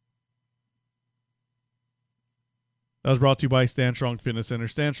 That was brought to you by Stand Strong Fitness Center.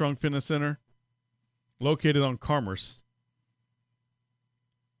 Stand Strong Fitness Center, located on Commerce,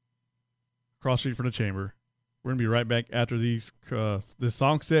 across the street from the chamber. We're going to be right back after this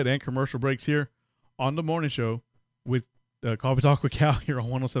song set and commercial breaks here on the morning show with Coffee Talk with Cal here on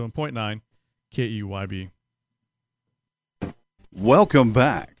 107.9 KEYB. Welcome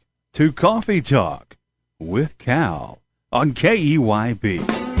back to Coffee Talk with Cal on KEYB.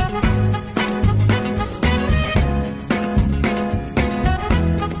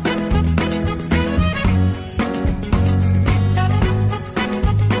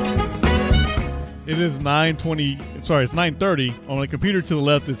 It is 9:30. On the computer to the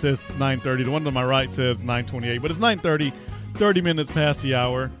left, it says 9:30. The one to my right says 9:28, but it's 9:30, 30 minutes past the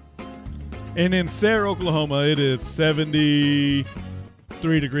hour. And in Sayre, Oklahoma, it is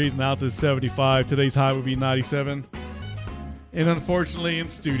 73 degrees, now it's 75. Today's high would be 97. And unfortunately, in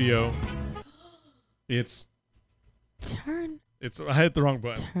studio, I hit the wrong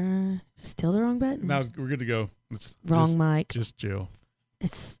button. Still the wrong button? Now we're good to go. It's wrong mic. Just Jill.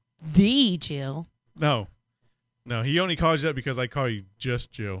 It's the Jill. No, he only calls you that because I call you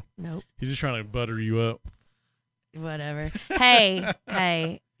just Jill. Nope. He's just trying to butter you up. Whatever. Hey,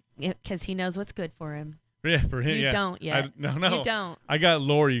 because he knows what's good for him. Yeah, for him, You yeah. don't yet. No. You don't. I got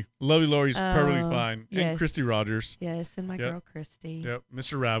Lori. Lovely Lori's perfectly fine. yes. And Christy Rogers. Yes, and my Yep. girl Christy. Yep.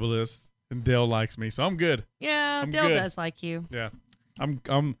 Mr. Rabelis. And Dale likes me, so I'm good. Yeah, I'm Dale good. does like you. Yeah. I'm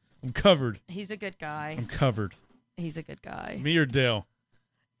covered. He's a good guy. I'm covered. He's a good guy. Me or Dale?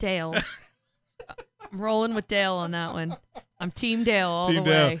 Dale. I'm rolling with Dale on that one. I'm Team Dale all Team the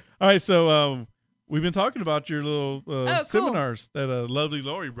Dale. way. All right, so we've been talking about your little cool. seminars that Lovely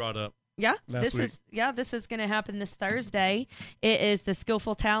Lori brought up. Yeah, Last week. this is going to happen this Thursday. It is the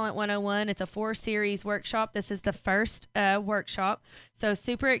Skillful Talent 101. It's a 4-series workshop. This is the first workshop. So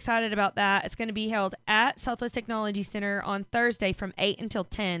super excited about that. It's going to be held at Southwest Technology Center on Thursday from 8 until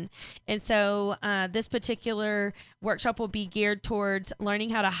 10. And so this particular workshop will be geared towards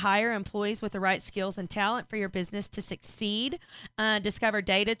learning how to hire employees with the right skills and talent for your business to succeed. Discover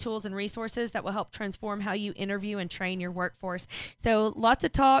data, tools, and resources that will help transform how you interview and train your workforce. So lots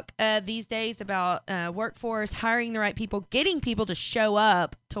of talk these days about workforce, hiring the right people, getting people to show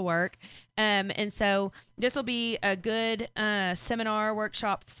up to work. And so this will be a good seminar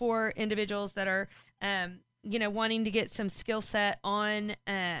workshop for individuals that are, wanting to get some skill set on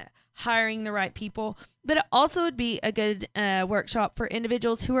hiring the right people. But it also would be a good workshop for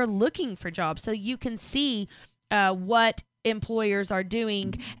individuals who are looking for jobs. So you can see what employers are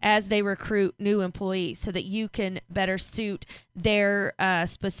doing as they recruit new employees so that you can better suit their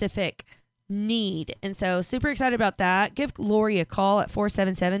specific need. And so super excited about that. Give Lori a call at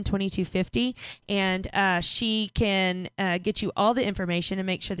 477-2250 and she can get you all the information and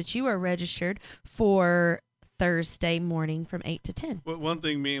make sure that you are registered for Thursday morning from 8 to 10. But one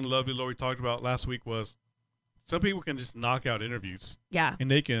thing me and Lovely Lori talked about last week was some people can just knock out interviews. Yeah.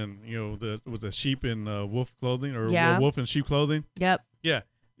 And they can, with the sheep in wolf clothing or Yeah. wolf in sheep clothing. Yep. Yeah.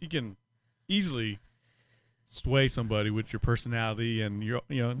 You can easily sway somebody with your personality and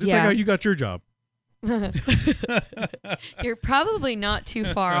just like how you got your job. You're probably not too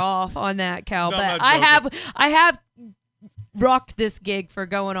far off on that, Cal, No, but I'm not I have rocked this gig for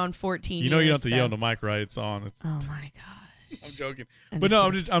going on 14 years. You don't have to so. yell on the mic, right? It's on. It's, Oh my gosh. I'm joking. I'm But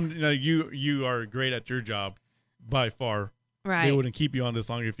just no, kidding. you are great at your job by far. Right. They wouldn't keep you on this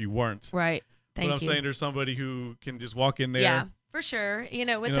long if you weren't. Right. Thank But I'm you. saying there's somebody who can just walk in there. Yeah, for sure.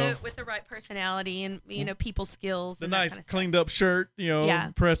 With the right personality and people skills. The and that nice kind of cleaned up shirt,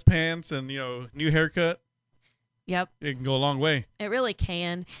 Yeah. pressed pants and, new haircut. Yep. It can go a long way. It really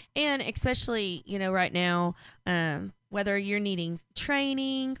can. And especially, right now, whether you're needing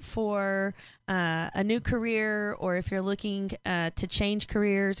training for a new career or if you're looking to change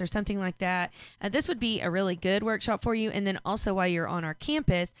careers or something like that, this would be a really good workshop for you. And then also while you're on our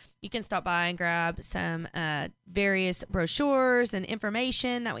campus, you can stop by and grab some various brochures and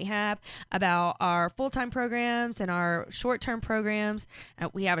information that we have about our full-time programs and our short-term programs.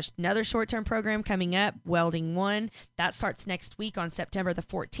 We have another short-term program coming up, Welding 1. That starts next week on September the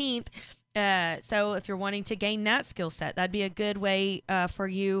 14th. So if you're wanting to gain that skill set, that'd be a good way for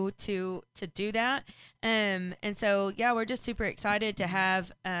you to do that. And so, yeah, we're just super excited to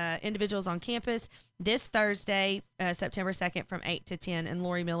have individuals on campus this Thursday, September 2nd from 8 to 10. And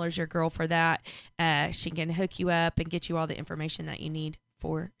Lori Miller's your girl for that. She can hook you up and get you all the information that you need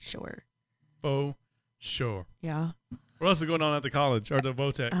for sure. Oh, sure. Yeah. What else is going on at the college or the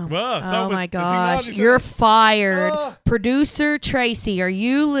VOTEC? Oh my gosh. You're fired. Producer Tracy, are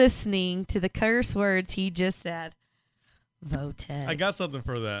you listening to the curse words he just said? VOTEC. I got something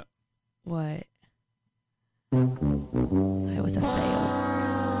for that. What? That was a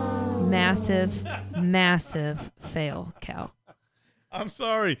fail. Massive fail, Cal. I'm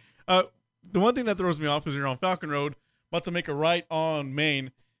sorry. The one thing that throws me off is you're on Falcon Road, about to make a right on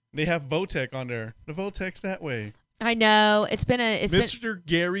Main. They have VOTEC on there. The VOTEC's that way. I know. Mr.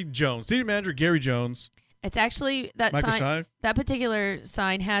 Gary Jones, City Manager Gary Jones. It's actually that Michael sign. Shive? That particular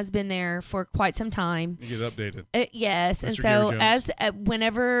sign has been there for quite some time. You get updated. Yes, Mr. and Gary so Jones. as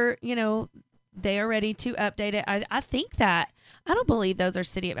whenever they are ready to update it, I think that I don't believe those are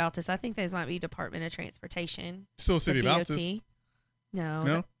City of Altus. I think those might be Department of Transportation. Still City the of DOT. Altus.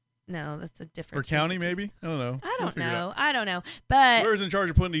 No. No, that's a different. Or county, entity. maybe? I don't know. I We'll don't figure it know. out. I don't know. But Whoever's in charge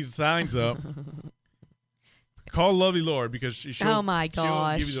of putting these signs up, call Lovely Lori because she'll, oh my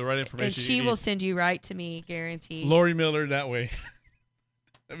gosh, she'll give you the right information. and she you will need. send you right to me, guaranteed. Lori Miller that way.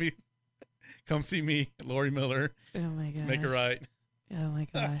 Come see me, Lori Miller. Oh my gosh. Make it right. Oh my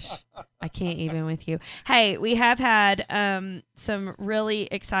gosh. I can't even with you. Hey, we have had some really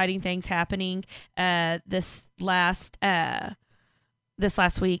exciting things happening this last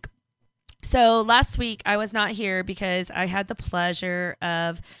week. So last week I was not here because I had the pleasure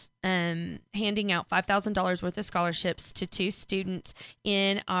of handing out $5,000 worth of scholarships to 2 students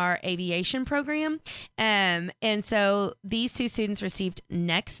in our aviation program. And so these 2 students received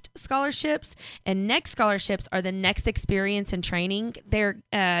NEXT scholarships, and NEXT scholarships are the next experience and training. They're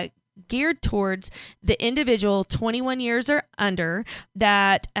geared towards the individual 21 years or under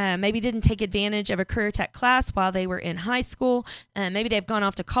that maybe didn't take advantage of a career tech class while they were in high school. Maybe they've gone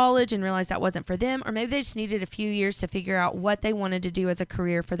off to college and realized that wasn't for them, or maybe they just needed a few years to figure out what they wanted to do as a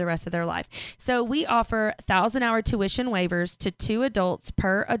career for the rest of their life. So we offer 1,000-hour tuition waivers to 2 adults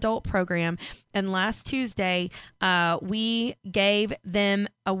per adult program. And last Tuesday, we gave them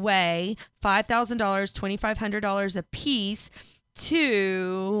away $5,000, $2,500 a piece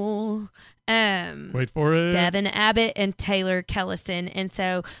to wait for it, Devin Abbott and Taylor Kellison. And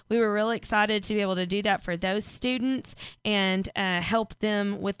so we were really excited to be able to do that for those students and help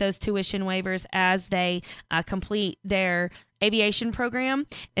them with those tuition waivers as they complete their aviation program.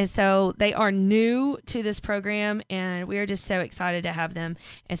 And so they are new to this program, and we are just so excited to have them.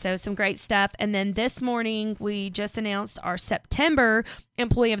 And so some great stuff. And then this morning we just announced our September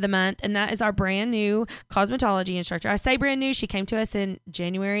Employee of the Month, and that is our brand new cosmetology instructor. I say brand new, she came to us in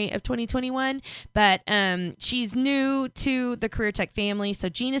January of 2021, but she's new to the Career Tech family. So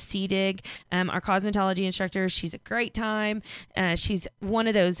Gina Seedig, our cosmetology instructor, she's a great time. She's one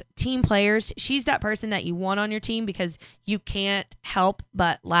of those team players. She's that person that you want on your team because you can't help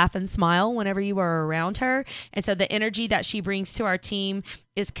but laugh and smile whenever you are around her. And so the energy that she brings to our team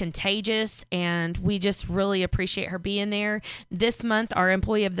is contagious, and we just really appreciate her being there. This month, our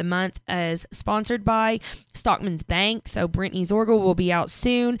Employee of the Month is sponsored by Stockman's Bank, so Brittany Zorgel will be out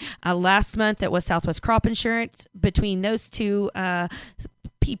soon. Last month, it was Southwest Crop Insurance. Between those two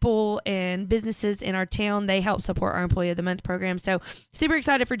people and businesses in our town, they help support our Employee of the Month program. So super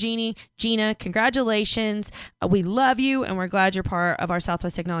excited for Gina, congratulations. We love you, and we're glad you're part of our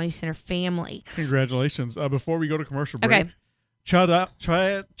Southwest Technology Center family. Congratulations. Before we go to commercial break, okay.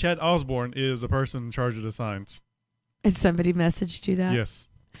 Chad Osborne is the person in charge of the signs. And somebody messaged you that? Yes.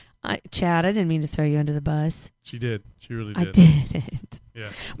 Chad, I didn't mean to throw you under the bus. She did. She really did. I didn't. Yeah.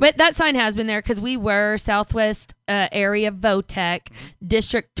 But that sign has been there because we were Southwest area VOTEC,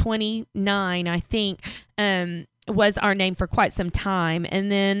 District 29, I think, was our name for quite some time.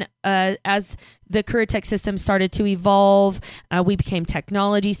 And then as the Career Tech system started to evolve, we became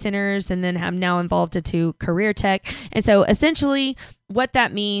technology centers and then have now evolved into Career Tech. And so essentially what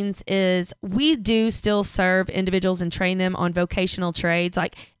that means is we do still serve individuals and train them on vocational trades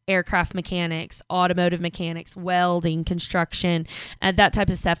like aircraft mechanics, automotive mechanics, welding, construction, that type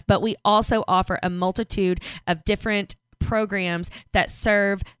of stuff. But we also offer a multitude of different programs that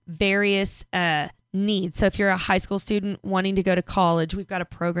serve various needs. So if you're a high school student wanting to go to college, we've got a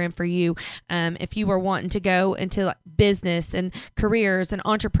program for you. If you were wanting to go into like business and careers and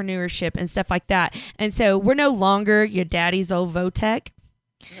entrepreneurship and stuff like that. And so we're no longer your daddy's old VOTEC.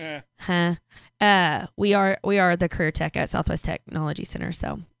 We are the Career Tech at Southwest Technology Center.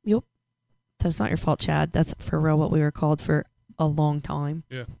 So yep. So it's not your fault, Chad. That's for real what we were called for a long time.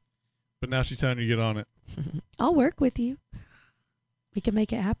 Yeah. But now she's telling you to get on it. I'll work with you. We can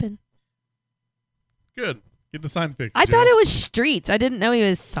make it happen. Good. Get the sign fixed. I thought it was streets. I didn't know he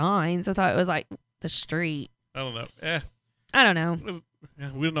was signs. I thought it was like the street. I don't know. I don't know.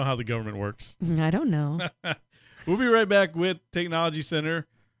 We don't know how the government works. I don't know. We'll be right back with Technology Center,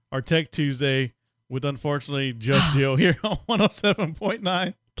 our Tech Tuesday, with unfortunately just Jill here on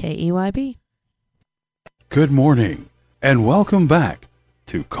 107.9 KEYB. Good morning, and welcome back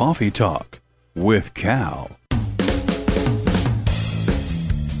to Coffee Talk with Cal.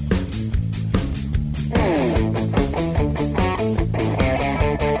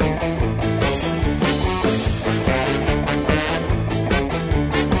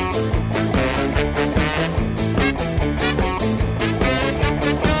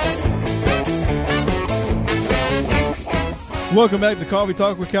 Welcome back to Coffee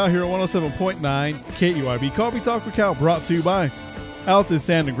Talk with Cal here at 107.9 KEYB. Coffee Talk with Cal brought to you by Altus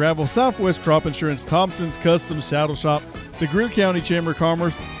Sand and Gravel, Southwest Crop Insurance, Thompson's Custom Saddle Shop, the Greer County Chamber of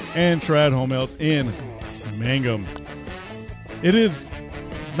Commerce, and Trad Home Health in Mangum. It is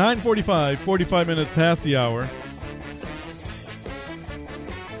 9:45, 45 minutes past the hour.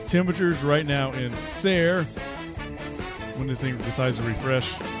 Temperatures right now in Sayre, when this thing decides to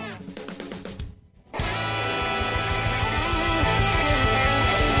refresh.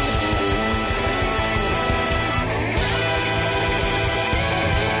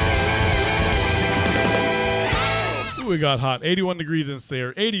 We got hot. 81 degrees in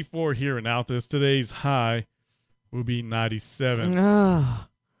Sayre, 84 here in Altus. Today's high will be 97. Oh,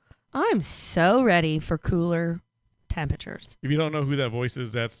 I'm so ready for cooler temperatures. If you don't know who that voice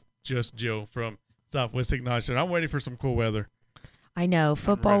is, that's Just Jill from Southwest Technology Center. I'm waiting for some cool weather. I know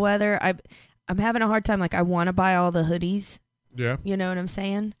football weather. I'm having a hard time. Like I want to buy all the hoodies. Yeah. You know what I'm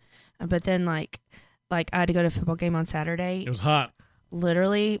saying? But then like I had to go to a football game on Saturday. It was hot.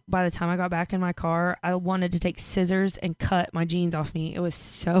 Literally, by the time I got back in my car, I wanted to take scissors and cut my jeans off me. It was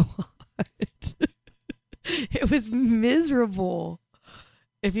so hot. It was miserable.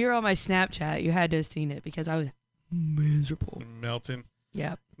 If you were on my Snapchat, you had to have seen it because I was miserable. Melting.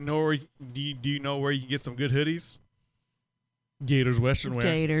 Yeah. Do you know where you can get some good hoodies? Gators Western Wear.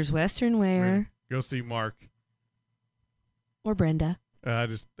 Gators Western Wear. Go see Mark. Or Brenda. I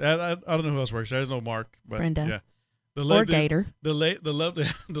don't know who else works there. There's no Mark. But Brenda. Yeah. Or Gator. The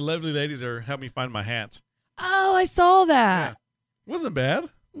lovely ladies are helping me find my hat. Oh, I saw that. Yeah. Wasn't bad.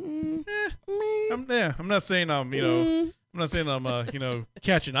 I'm not saying I'm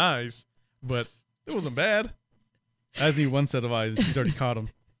catching eyes, but it wasn't bad. I just need one set of eyes. She's already caught them.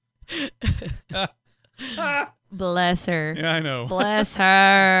 Bless her. Yeah, I know. Bless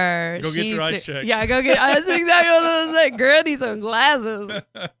her. Go get your eyes checked. Yeah, go get. That's exactly what I was saying. Girl, need some glasses.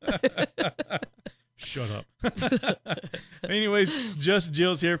 Shut up. Anyways, Just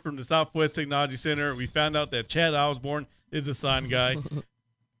Jill's here from the Southwest Technology Center. We found out that Chad Osborne is a sign guy.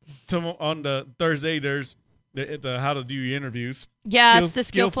 On the Thursday, there's the how to do interviews. Yeah, it's the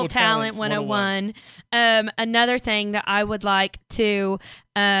Skillful Talent 101. Another thing that I would like to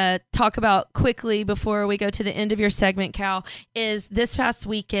talk about quickly before we go to the end of your segment, Cal, is this past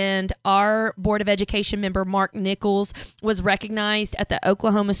weekend, our Board of Education member, Mark Nichols, was recognized at the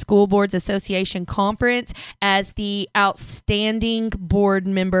Oklahoma School Boards Association Conference as the Outstanding Board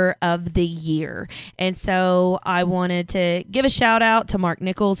Member of the Year. And so I wanted to give a shout out to Mark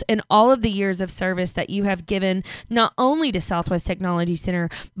Nichols and all of the years of service that you have given not only to Southwest Technology Center,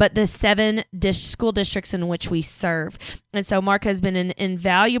 but the 7 school districts in which we serve. And so Mark has been an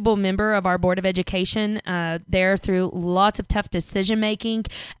invaluable member of our Board of Education there through lots of tough decision making,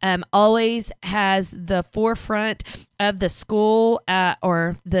 always has the forefront of the school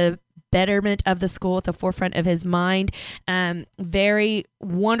or the betterment of the school at the forefront of his mind. Very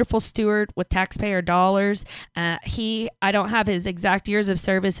wonderful steward with taxpayer dollars. I don't have his exact years of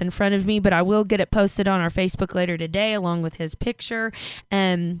service in front of me, but I will get it posted on our Facebook later today along with his picture.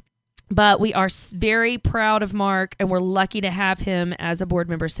 But we are very proud of Mark, and we're lucky to have him as a board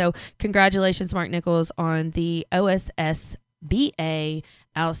member. So congratulations, Mark Nichols, on the OSSBA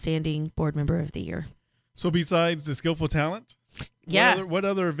Outstanding Board Member of the Year. So besides the Skillful Talent, yeah. What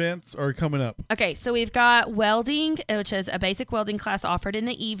other events are coming up? Okay, so we've got welding, which is a basic welding class offered in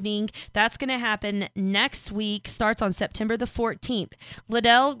the evening. That's going to happen next week, starts on September the 14th.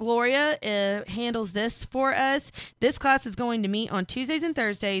 Liddell Gloria handles this for us. This class is going to meet on Tuesdays and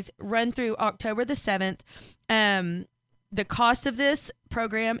Thursdays, run through October the 7th. The cost of this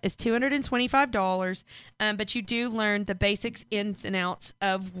program is $225, but you do learn the basics, ins and outs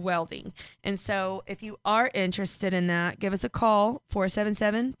of welding. And so if you are interested in that, give us a call,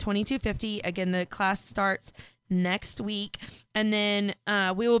 477-2250. Again, the class starts next week. And then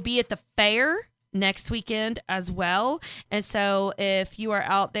we will be at the fair next weekend as well. And so if you are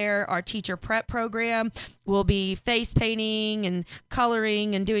out there, our teacher prep program will be face painting and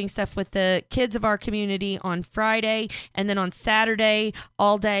coloring and doing stuff with the kids of our community on Friday. And then on Saturday,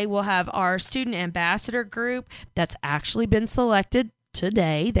 all day, we'll have our student ambassador group that's actually been selected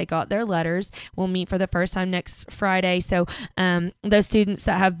today. They got their letters. We'll meet for the first time next Friday. So those students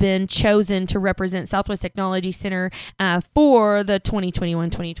that have been chosen to represent Southwest Technology Center for the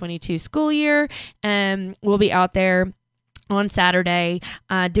 2021-2022 school year will be out there on Saturday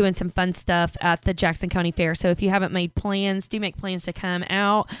doing some fun stuff at the Jackson County Fair. So if you haven't made plans, do make plans to come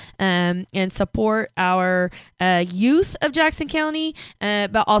out and support our youth of Jackson County,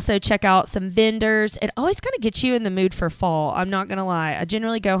 but also check out some vendors. It always kind of gets you in the mood for fall. I'm not going to lie. I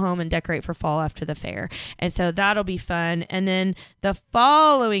generally go home and decorate for fall after the fair. And so that'll be fun. And then the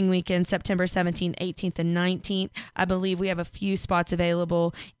following weekend, September 17th, 18th, and 19th, I believe we have a few spots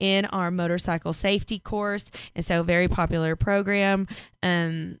available in our motorcycle safety course. And so very popular program.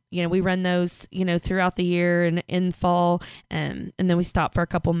 We run those, throughout the year and in fall. And then we stop for a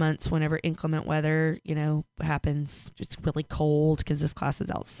couple months whenever inclement weather, happens. It's really cold because this class is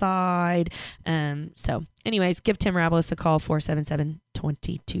outside. So anyways, give Tim Rablos a call,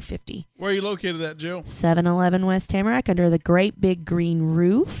 477-2250. Where are you located at, Jill? 711 West Tamarack under the great big green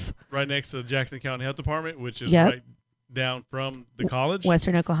roof. Right next to the Jackson County Health Department, which is right down from the college.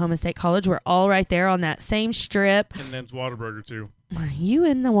 Western Oklahoma State College. We're all right there on that same strip. And then it's Whataburger, too. You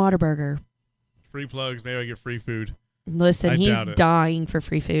and the Whataburger. Free plugs. Maybe I get free food. Listen, I he's doubt it. dying for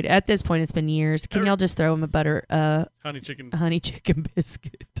free food. At this point, it's been years. Can y'all just throw him a Honey chicken honey chicken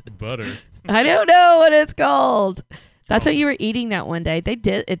biscuit? butter. I don't know what it's called. That's what you were eating that one day. It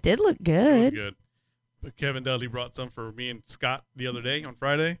did look It was good. good. But Kevin Dudley brought some for me and Scott the other day on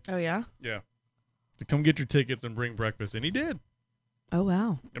Friday. Oh, yeah? Yeah. To come get your tickets and bring breakfast. And he did. Oh,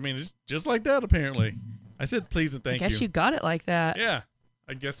 wow. I mean, it's just like that, apparently. I said please and thank I guess you got it like that. Yeah.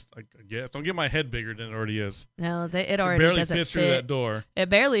 I guess. Don't get my head bigger than it already is. No, it It already barely doesn't fits fit. through that door. It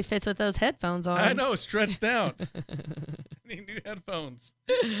barely fits with those headphones on. I know, it's stretched out. Need new headphones.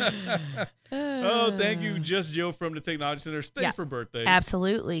 Oh, thank you, Just Jill from the Technology Center. Stay Yeah. for birthdays.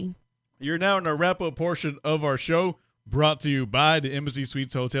 Absolutely. You're now in the wrap-up portion of our show, brought to you by the Embassy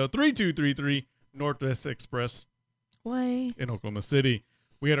Suites Hotel, 3233 Northwest Express Way. in Oklahoma City.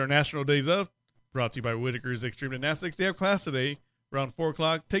 We had our National Days Up, brought to you by Whitaker's Extreme Gymnastics. They have class today around 4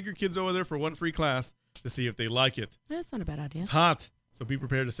 o'clock. Take your kids over there for one free class to see if they like it. That's not a bad idea. It's hot, so be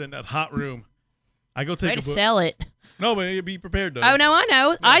prepared to sit in that hot room. I go take Way a to book. sell it. No, but be prepared though. Oh, no, I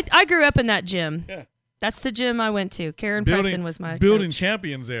know. I grew up in that gym. Yeah. That's the gym I went to. Karen Preston was my building coach.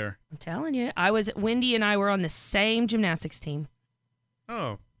 champions there. I'm telling you. Wendy and I were on the same gymnastics team.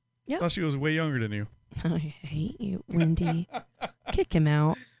 Oh, Yep. thought she was way younger than you. I hate you, Wendy. Kick him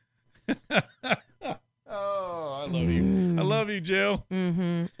out. Oh, I love you. I love you, Jill.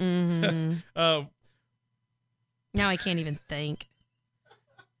 Now I can't even think.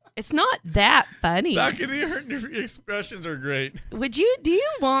 It's not that funny. Your expressions are great. Do you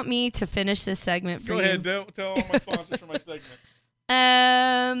want me to finish this segment for Go you? ahead. Tell all my sponsors for my segment.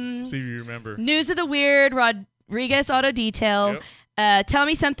 See if you remember. News of the Weird, Rodriguez Auto Detail. Yep. Tell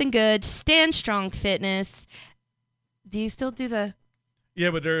Me Something Good, Stand Strong Fitness. Do you still do the... Yeah,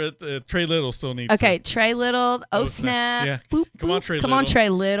 but Trey Little still needs Okay, to. Trey Little. Oh, snap. Yeah. Boop, Come on, boop. Trey Come Little. on, Trey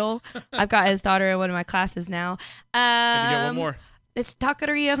Little. I've got his daughter in one of my classes now. And you get one more. It's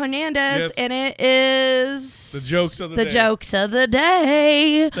Taqueria Hernandez, Yes. and it is... The jokes of the day. jokes of the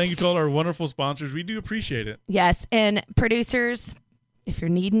day. Thank you to all our wonderful sponsors. We do appreciate it. Yes, and producers, if you're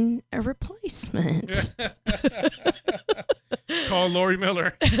needing a replacement. Call Lori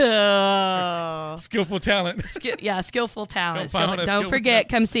Miller. Skillful talent. Skillful talent. Come find us, Don't Skillful forget, Talent.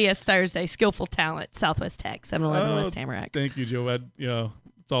 come see us Thursday. Skillful Talent, Southwest Tech, 711 West Tamarack. Thank you, Joe.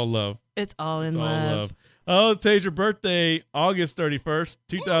 It's all love. It's all in It's all love. love. Oh, today's your birthday, August 31st,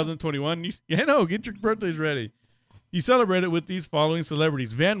 2021. Get your birthdays ready. You celebrate it with these following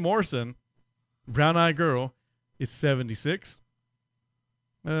celebrities. Van Morrison, Brown Eyed Girl, is 76.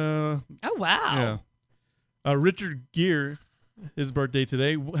 Oh, wow. Yeah. Richard Gere, his birthday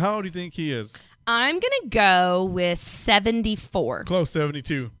today. How old do you think he is? I'm going to go with 74. Close,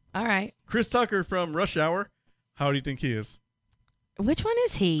 72. All right. Chris Tucker from Rush Hour. How do you think he is? Which one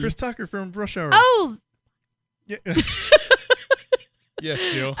is he? Chris Tucker from Rush Hour. Oh, Yeah. Yes,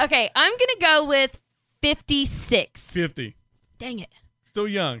 Jill. okay. I'm going to go with 56. 50. Dang it. Still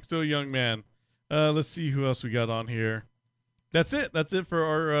a young man. Let's see who else we got on here. That's it. That's it for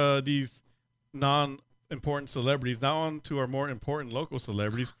our these non-important celebrities. Now on to our more important local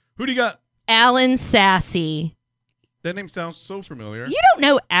celebrities. Who do you got? Alan Sassy. That name sounds so familiar. You don't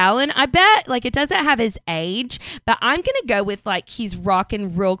know Alan. I bet it doesn't have his age, but I'm going to go with he's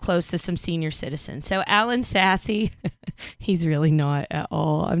rocking real close to some senior citizens. So Alan Sassy, he's really not at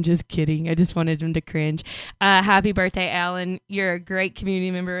all. I'm just kidding. I just wanted him to cringe. Happy birthday, Alan. You're a great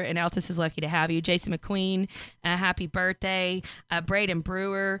community member, and Altus is lucky to have you. Jason McQueen, happy birthday. Braden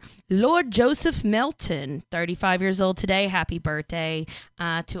Brewer. Lord Joseph Melton, 35 years old today. Happy birthday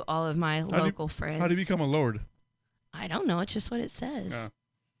to all of my local friends. How do you become a lord? I don't know. It's just what it says.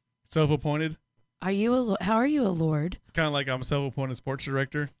 Self-appointed? How are you a lord? Kind of like I'm a self-appointed sports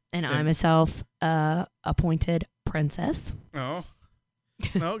director. And I'm a self-appointed princess. No.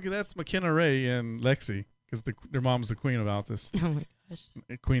 No, that's McKenna Ray and Lexi, because their mom's the queen of Altus. Oh, my gosh.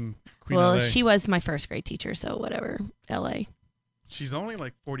 Queen Well, LA. she was my first grade teacher, so whatever. L.A. She's only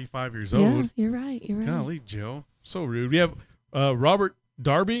like 45 years Yeah, old. you're right. Golly, Jill. So rude. We have Robert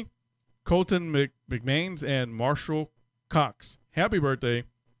Darby, Colton McMains, and Marshall Cox. Happy birthday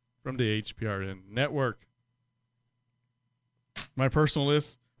from the HPRN Network. My personal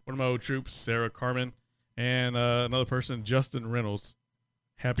list, one of my old troops, Sarah Carmen, and another person, Justin Reynolds.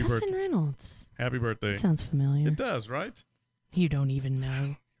 Happy birthday. Justin Reynolds. Happy birthday. Sounds familiar. It does, right? You don't even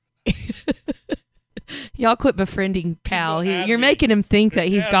know. Y'all quit befriending Cal. People add You're me. making him think that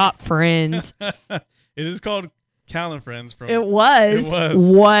he's Add got me. friends. It is called Cal and Friends. It was. It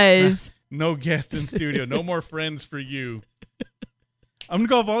Was. No guest in studio. No more friends for you. I'm going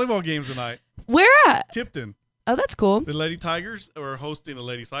to call volleyball games tonight. Where at? Tipton. Oh, that's cool. The Lady Tigers are hosting the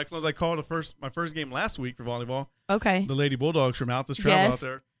Lady Cyclones. I called my first game last week for volleyball. Okay. The Lady Bulldogs from Altus travel out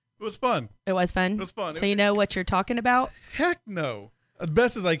there. It was fun. It was fun? It was fun. So you know what you're talking about? Heck no. As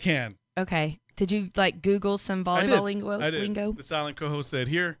best as I can. Okay. Did you Google some volleyball lingo? The silent co-host said,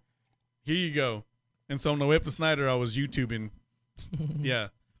 here you go. And so on the way up to Snyder, I was YouTubing. Yeah.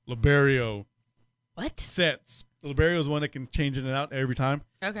 Liberio. What? Sets. Liberio is one that can change in and out every time.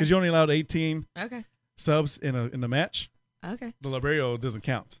 Okay. Because you only allowed 18 subs in the match. Okay. The Liberio doesn't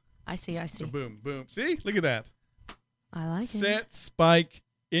count. I see. So boom, boom. See? Look at that. I like it. Set, spike,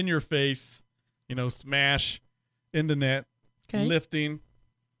 in your face, smash, in the net, lifting,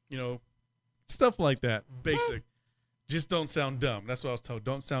 stuff like that. Basic. Just don't sound dumb. That's what I was told.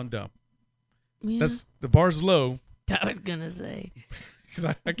 Don't sound dumb. Yeah. The bar's low. I was going to say. Because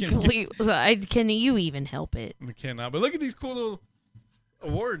I can't. Can you even help it? I cannot. But look at these cool little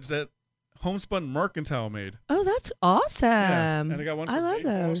awards that Homespun Mercantile made. Oh, that's awesome. Yeah. And I got one for I love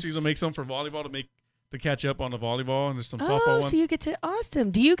baseball. those. She's going to make some for volleyball to catch up on the volleyball. And there's some softball ones. So you get to,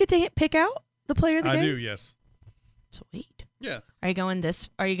 awesome. Do you get to pick out the player of the game? I do, yes. Sweet. Yeah. Are you going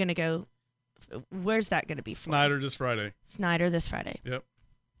to go, where's that going to be for? Snyder this Friday. Yep.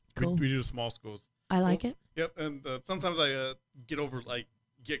 Cool. We do the small schools. I like it. Yep. And sometimes I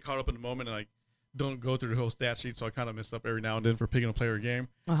get caught up in the moment and I don't go through the whole stat sheet, so I kind of mess up every now and then for picking a player a game.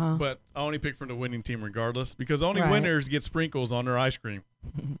 Uh-huh. But I only pick from the winning team regardless because only winners get sprinkles on their ice cream.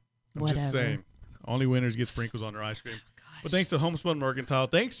 I'm just saying. Only winners get sprinkles on their ice cream. But thanks to Homespun Mercantile,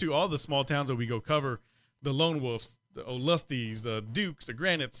 thanks to all the small towns that we go cover, the Lone Wolves, the Olusties, the Dukes, the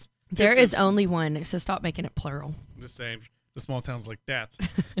Granites. There is only one, so stop making it plural. I'm just saying, the small towns like that,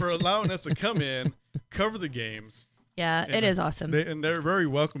 for allowing us to come in, cover the games. Yeah, it is awesome. They're very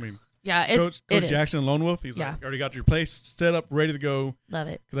welcoming. Yeah, Coach Jackson, Lone Wolf, he's like, already got your place set up, ready to go. Love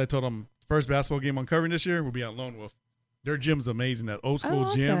it. Because I told him, first basketball game I'm covering this year will be at Lone Wolf. Their gym's amazing, that old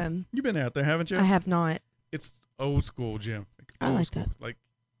school gym. You've been out there, haven't you? I have not. It's old school gym. I like that.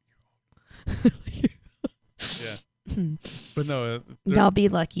 Yeah. But no. Y'all be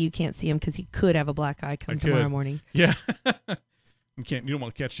lucky you can't see him because he could have a black eye come tomorrow morning. Yeah. You don't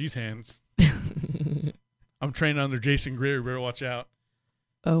want to catch these hands. I'm training under Jason Greer. Better watch out.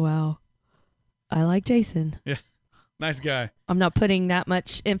 Oh, wow. I like Jason. Yeah. Nice guy. I'm not putting that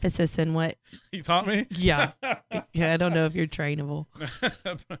much emphasis in what he taught me. Yeah. I don't know if you're trainable.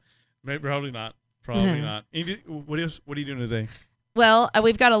 Maybe, probably not. Probably not. What are you doing today? Well,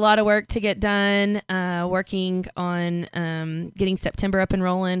 we've got a lot of work to get done, working on getting September up and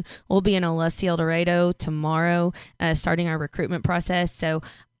rolling. We'll be in Olustee, El Dorado tomorrow, starting our recruitment process. So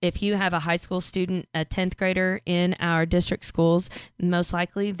if you have a high school student, a 10th grader in our district schools, most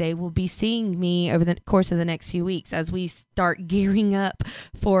likely they will be seeing me over the course of the next few weeks as we start gearing up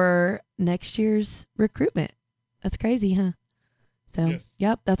for next year's recruitment. That's crazy, huh? So,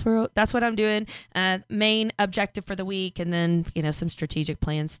 Yep, that's what I'm doing. Main objective for the week, and then, some strategic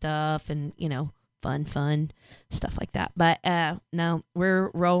plan stuff and, fun stuff like that. But no,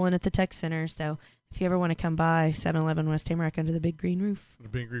 we're rolling at the Tech Center. So if you ever want to come by 711 West Tamarack under the big green roof. The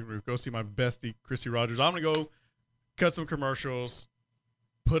big green roof. Go see my bestie, Christy Rogers. I'm going to go cut some commercials,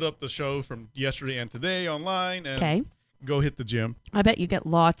 put up the show from yesterday and today online, and go hit the gym. I bet you get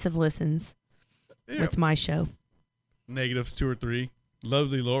lots of listens with my show. Negatives 2 or 3.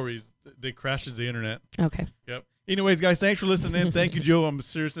 Lovely Lori's. They crashes the internet. Okay. Yep. Anyways, guys, thanks for listening in. Thank you, Joe. I'm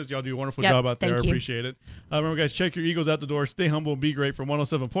seriousness. Y'all do a wonderful job out there. I appreciate it. Remember, guys, check your egos out the door. Stay humble and be great from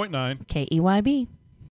 107.9 KEYB.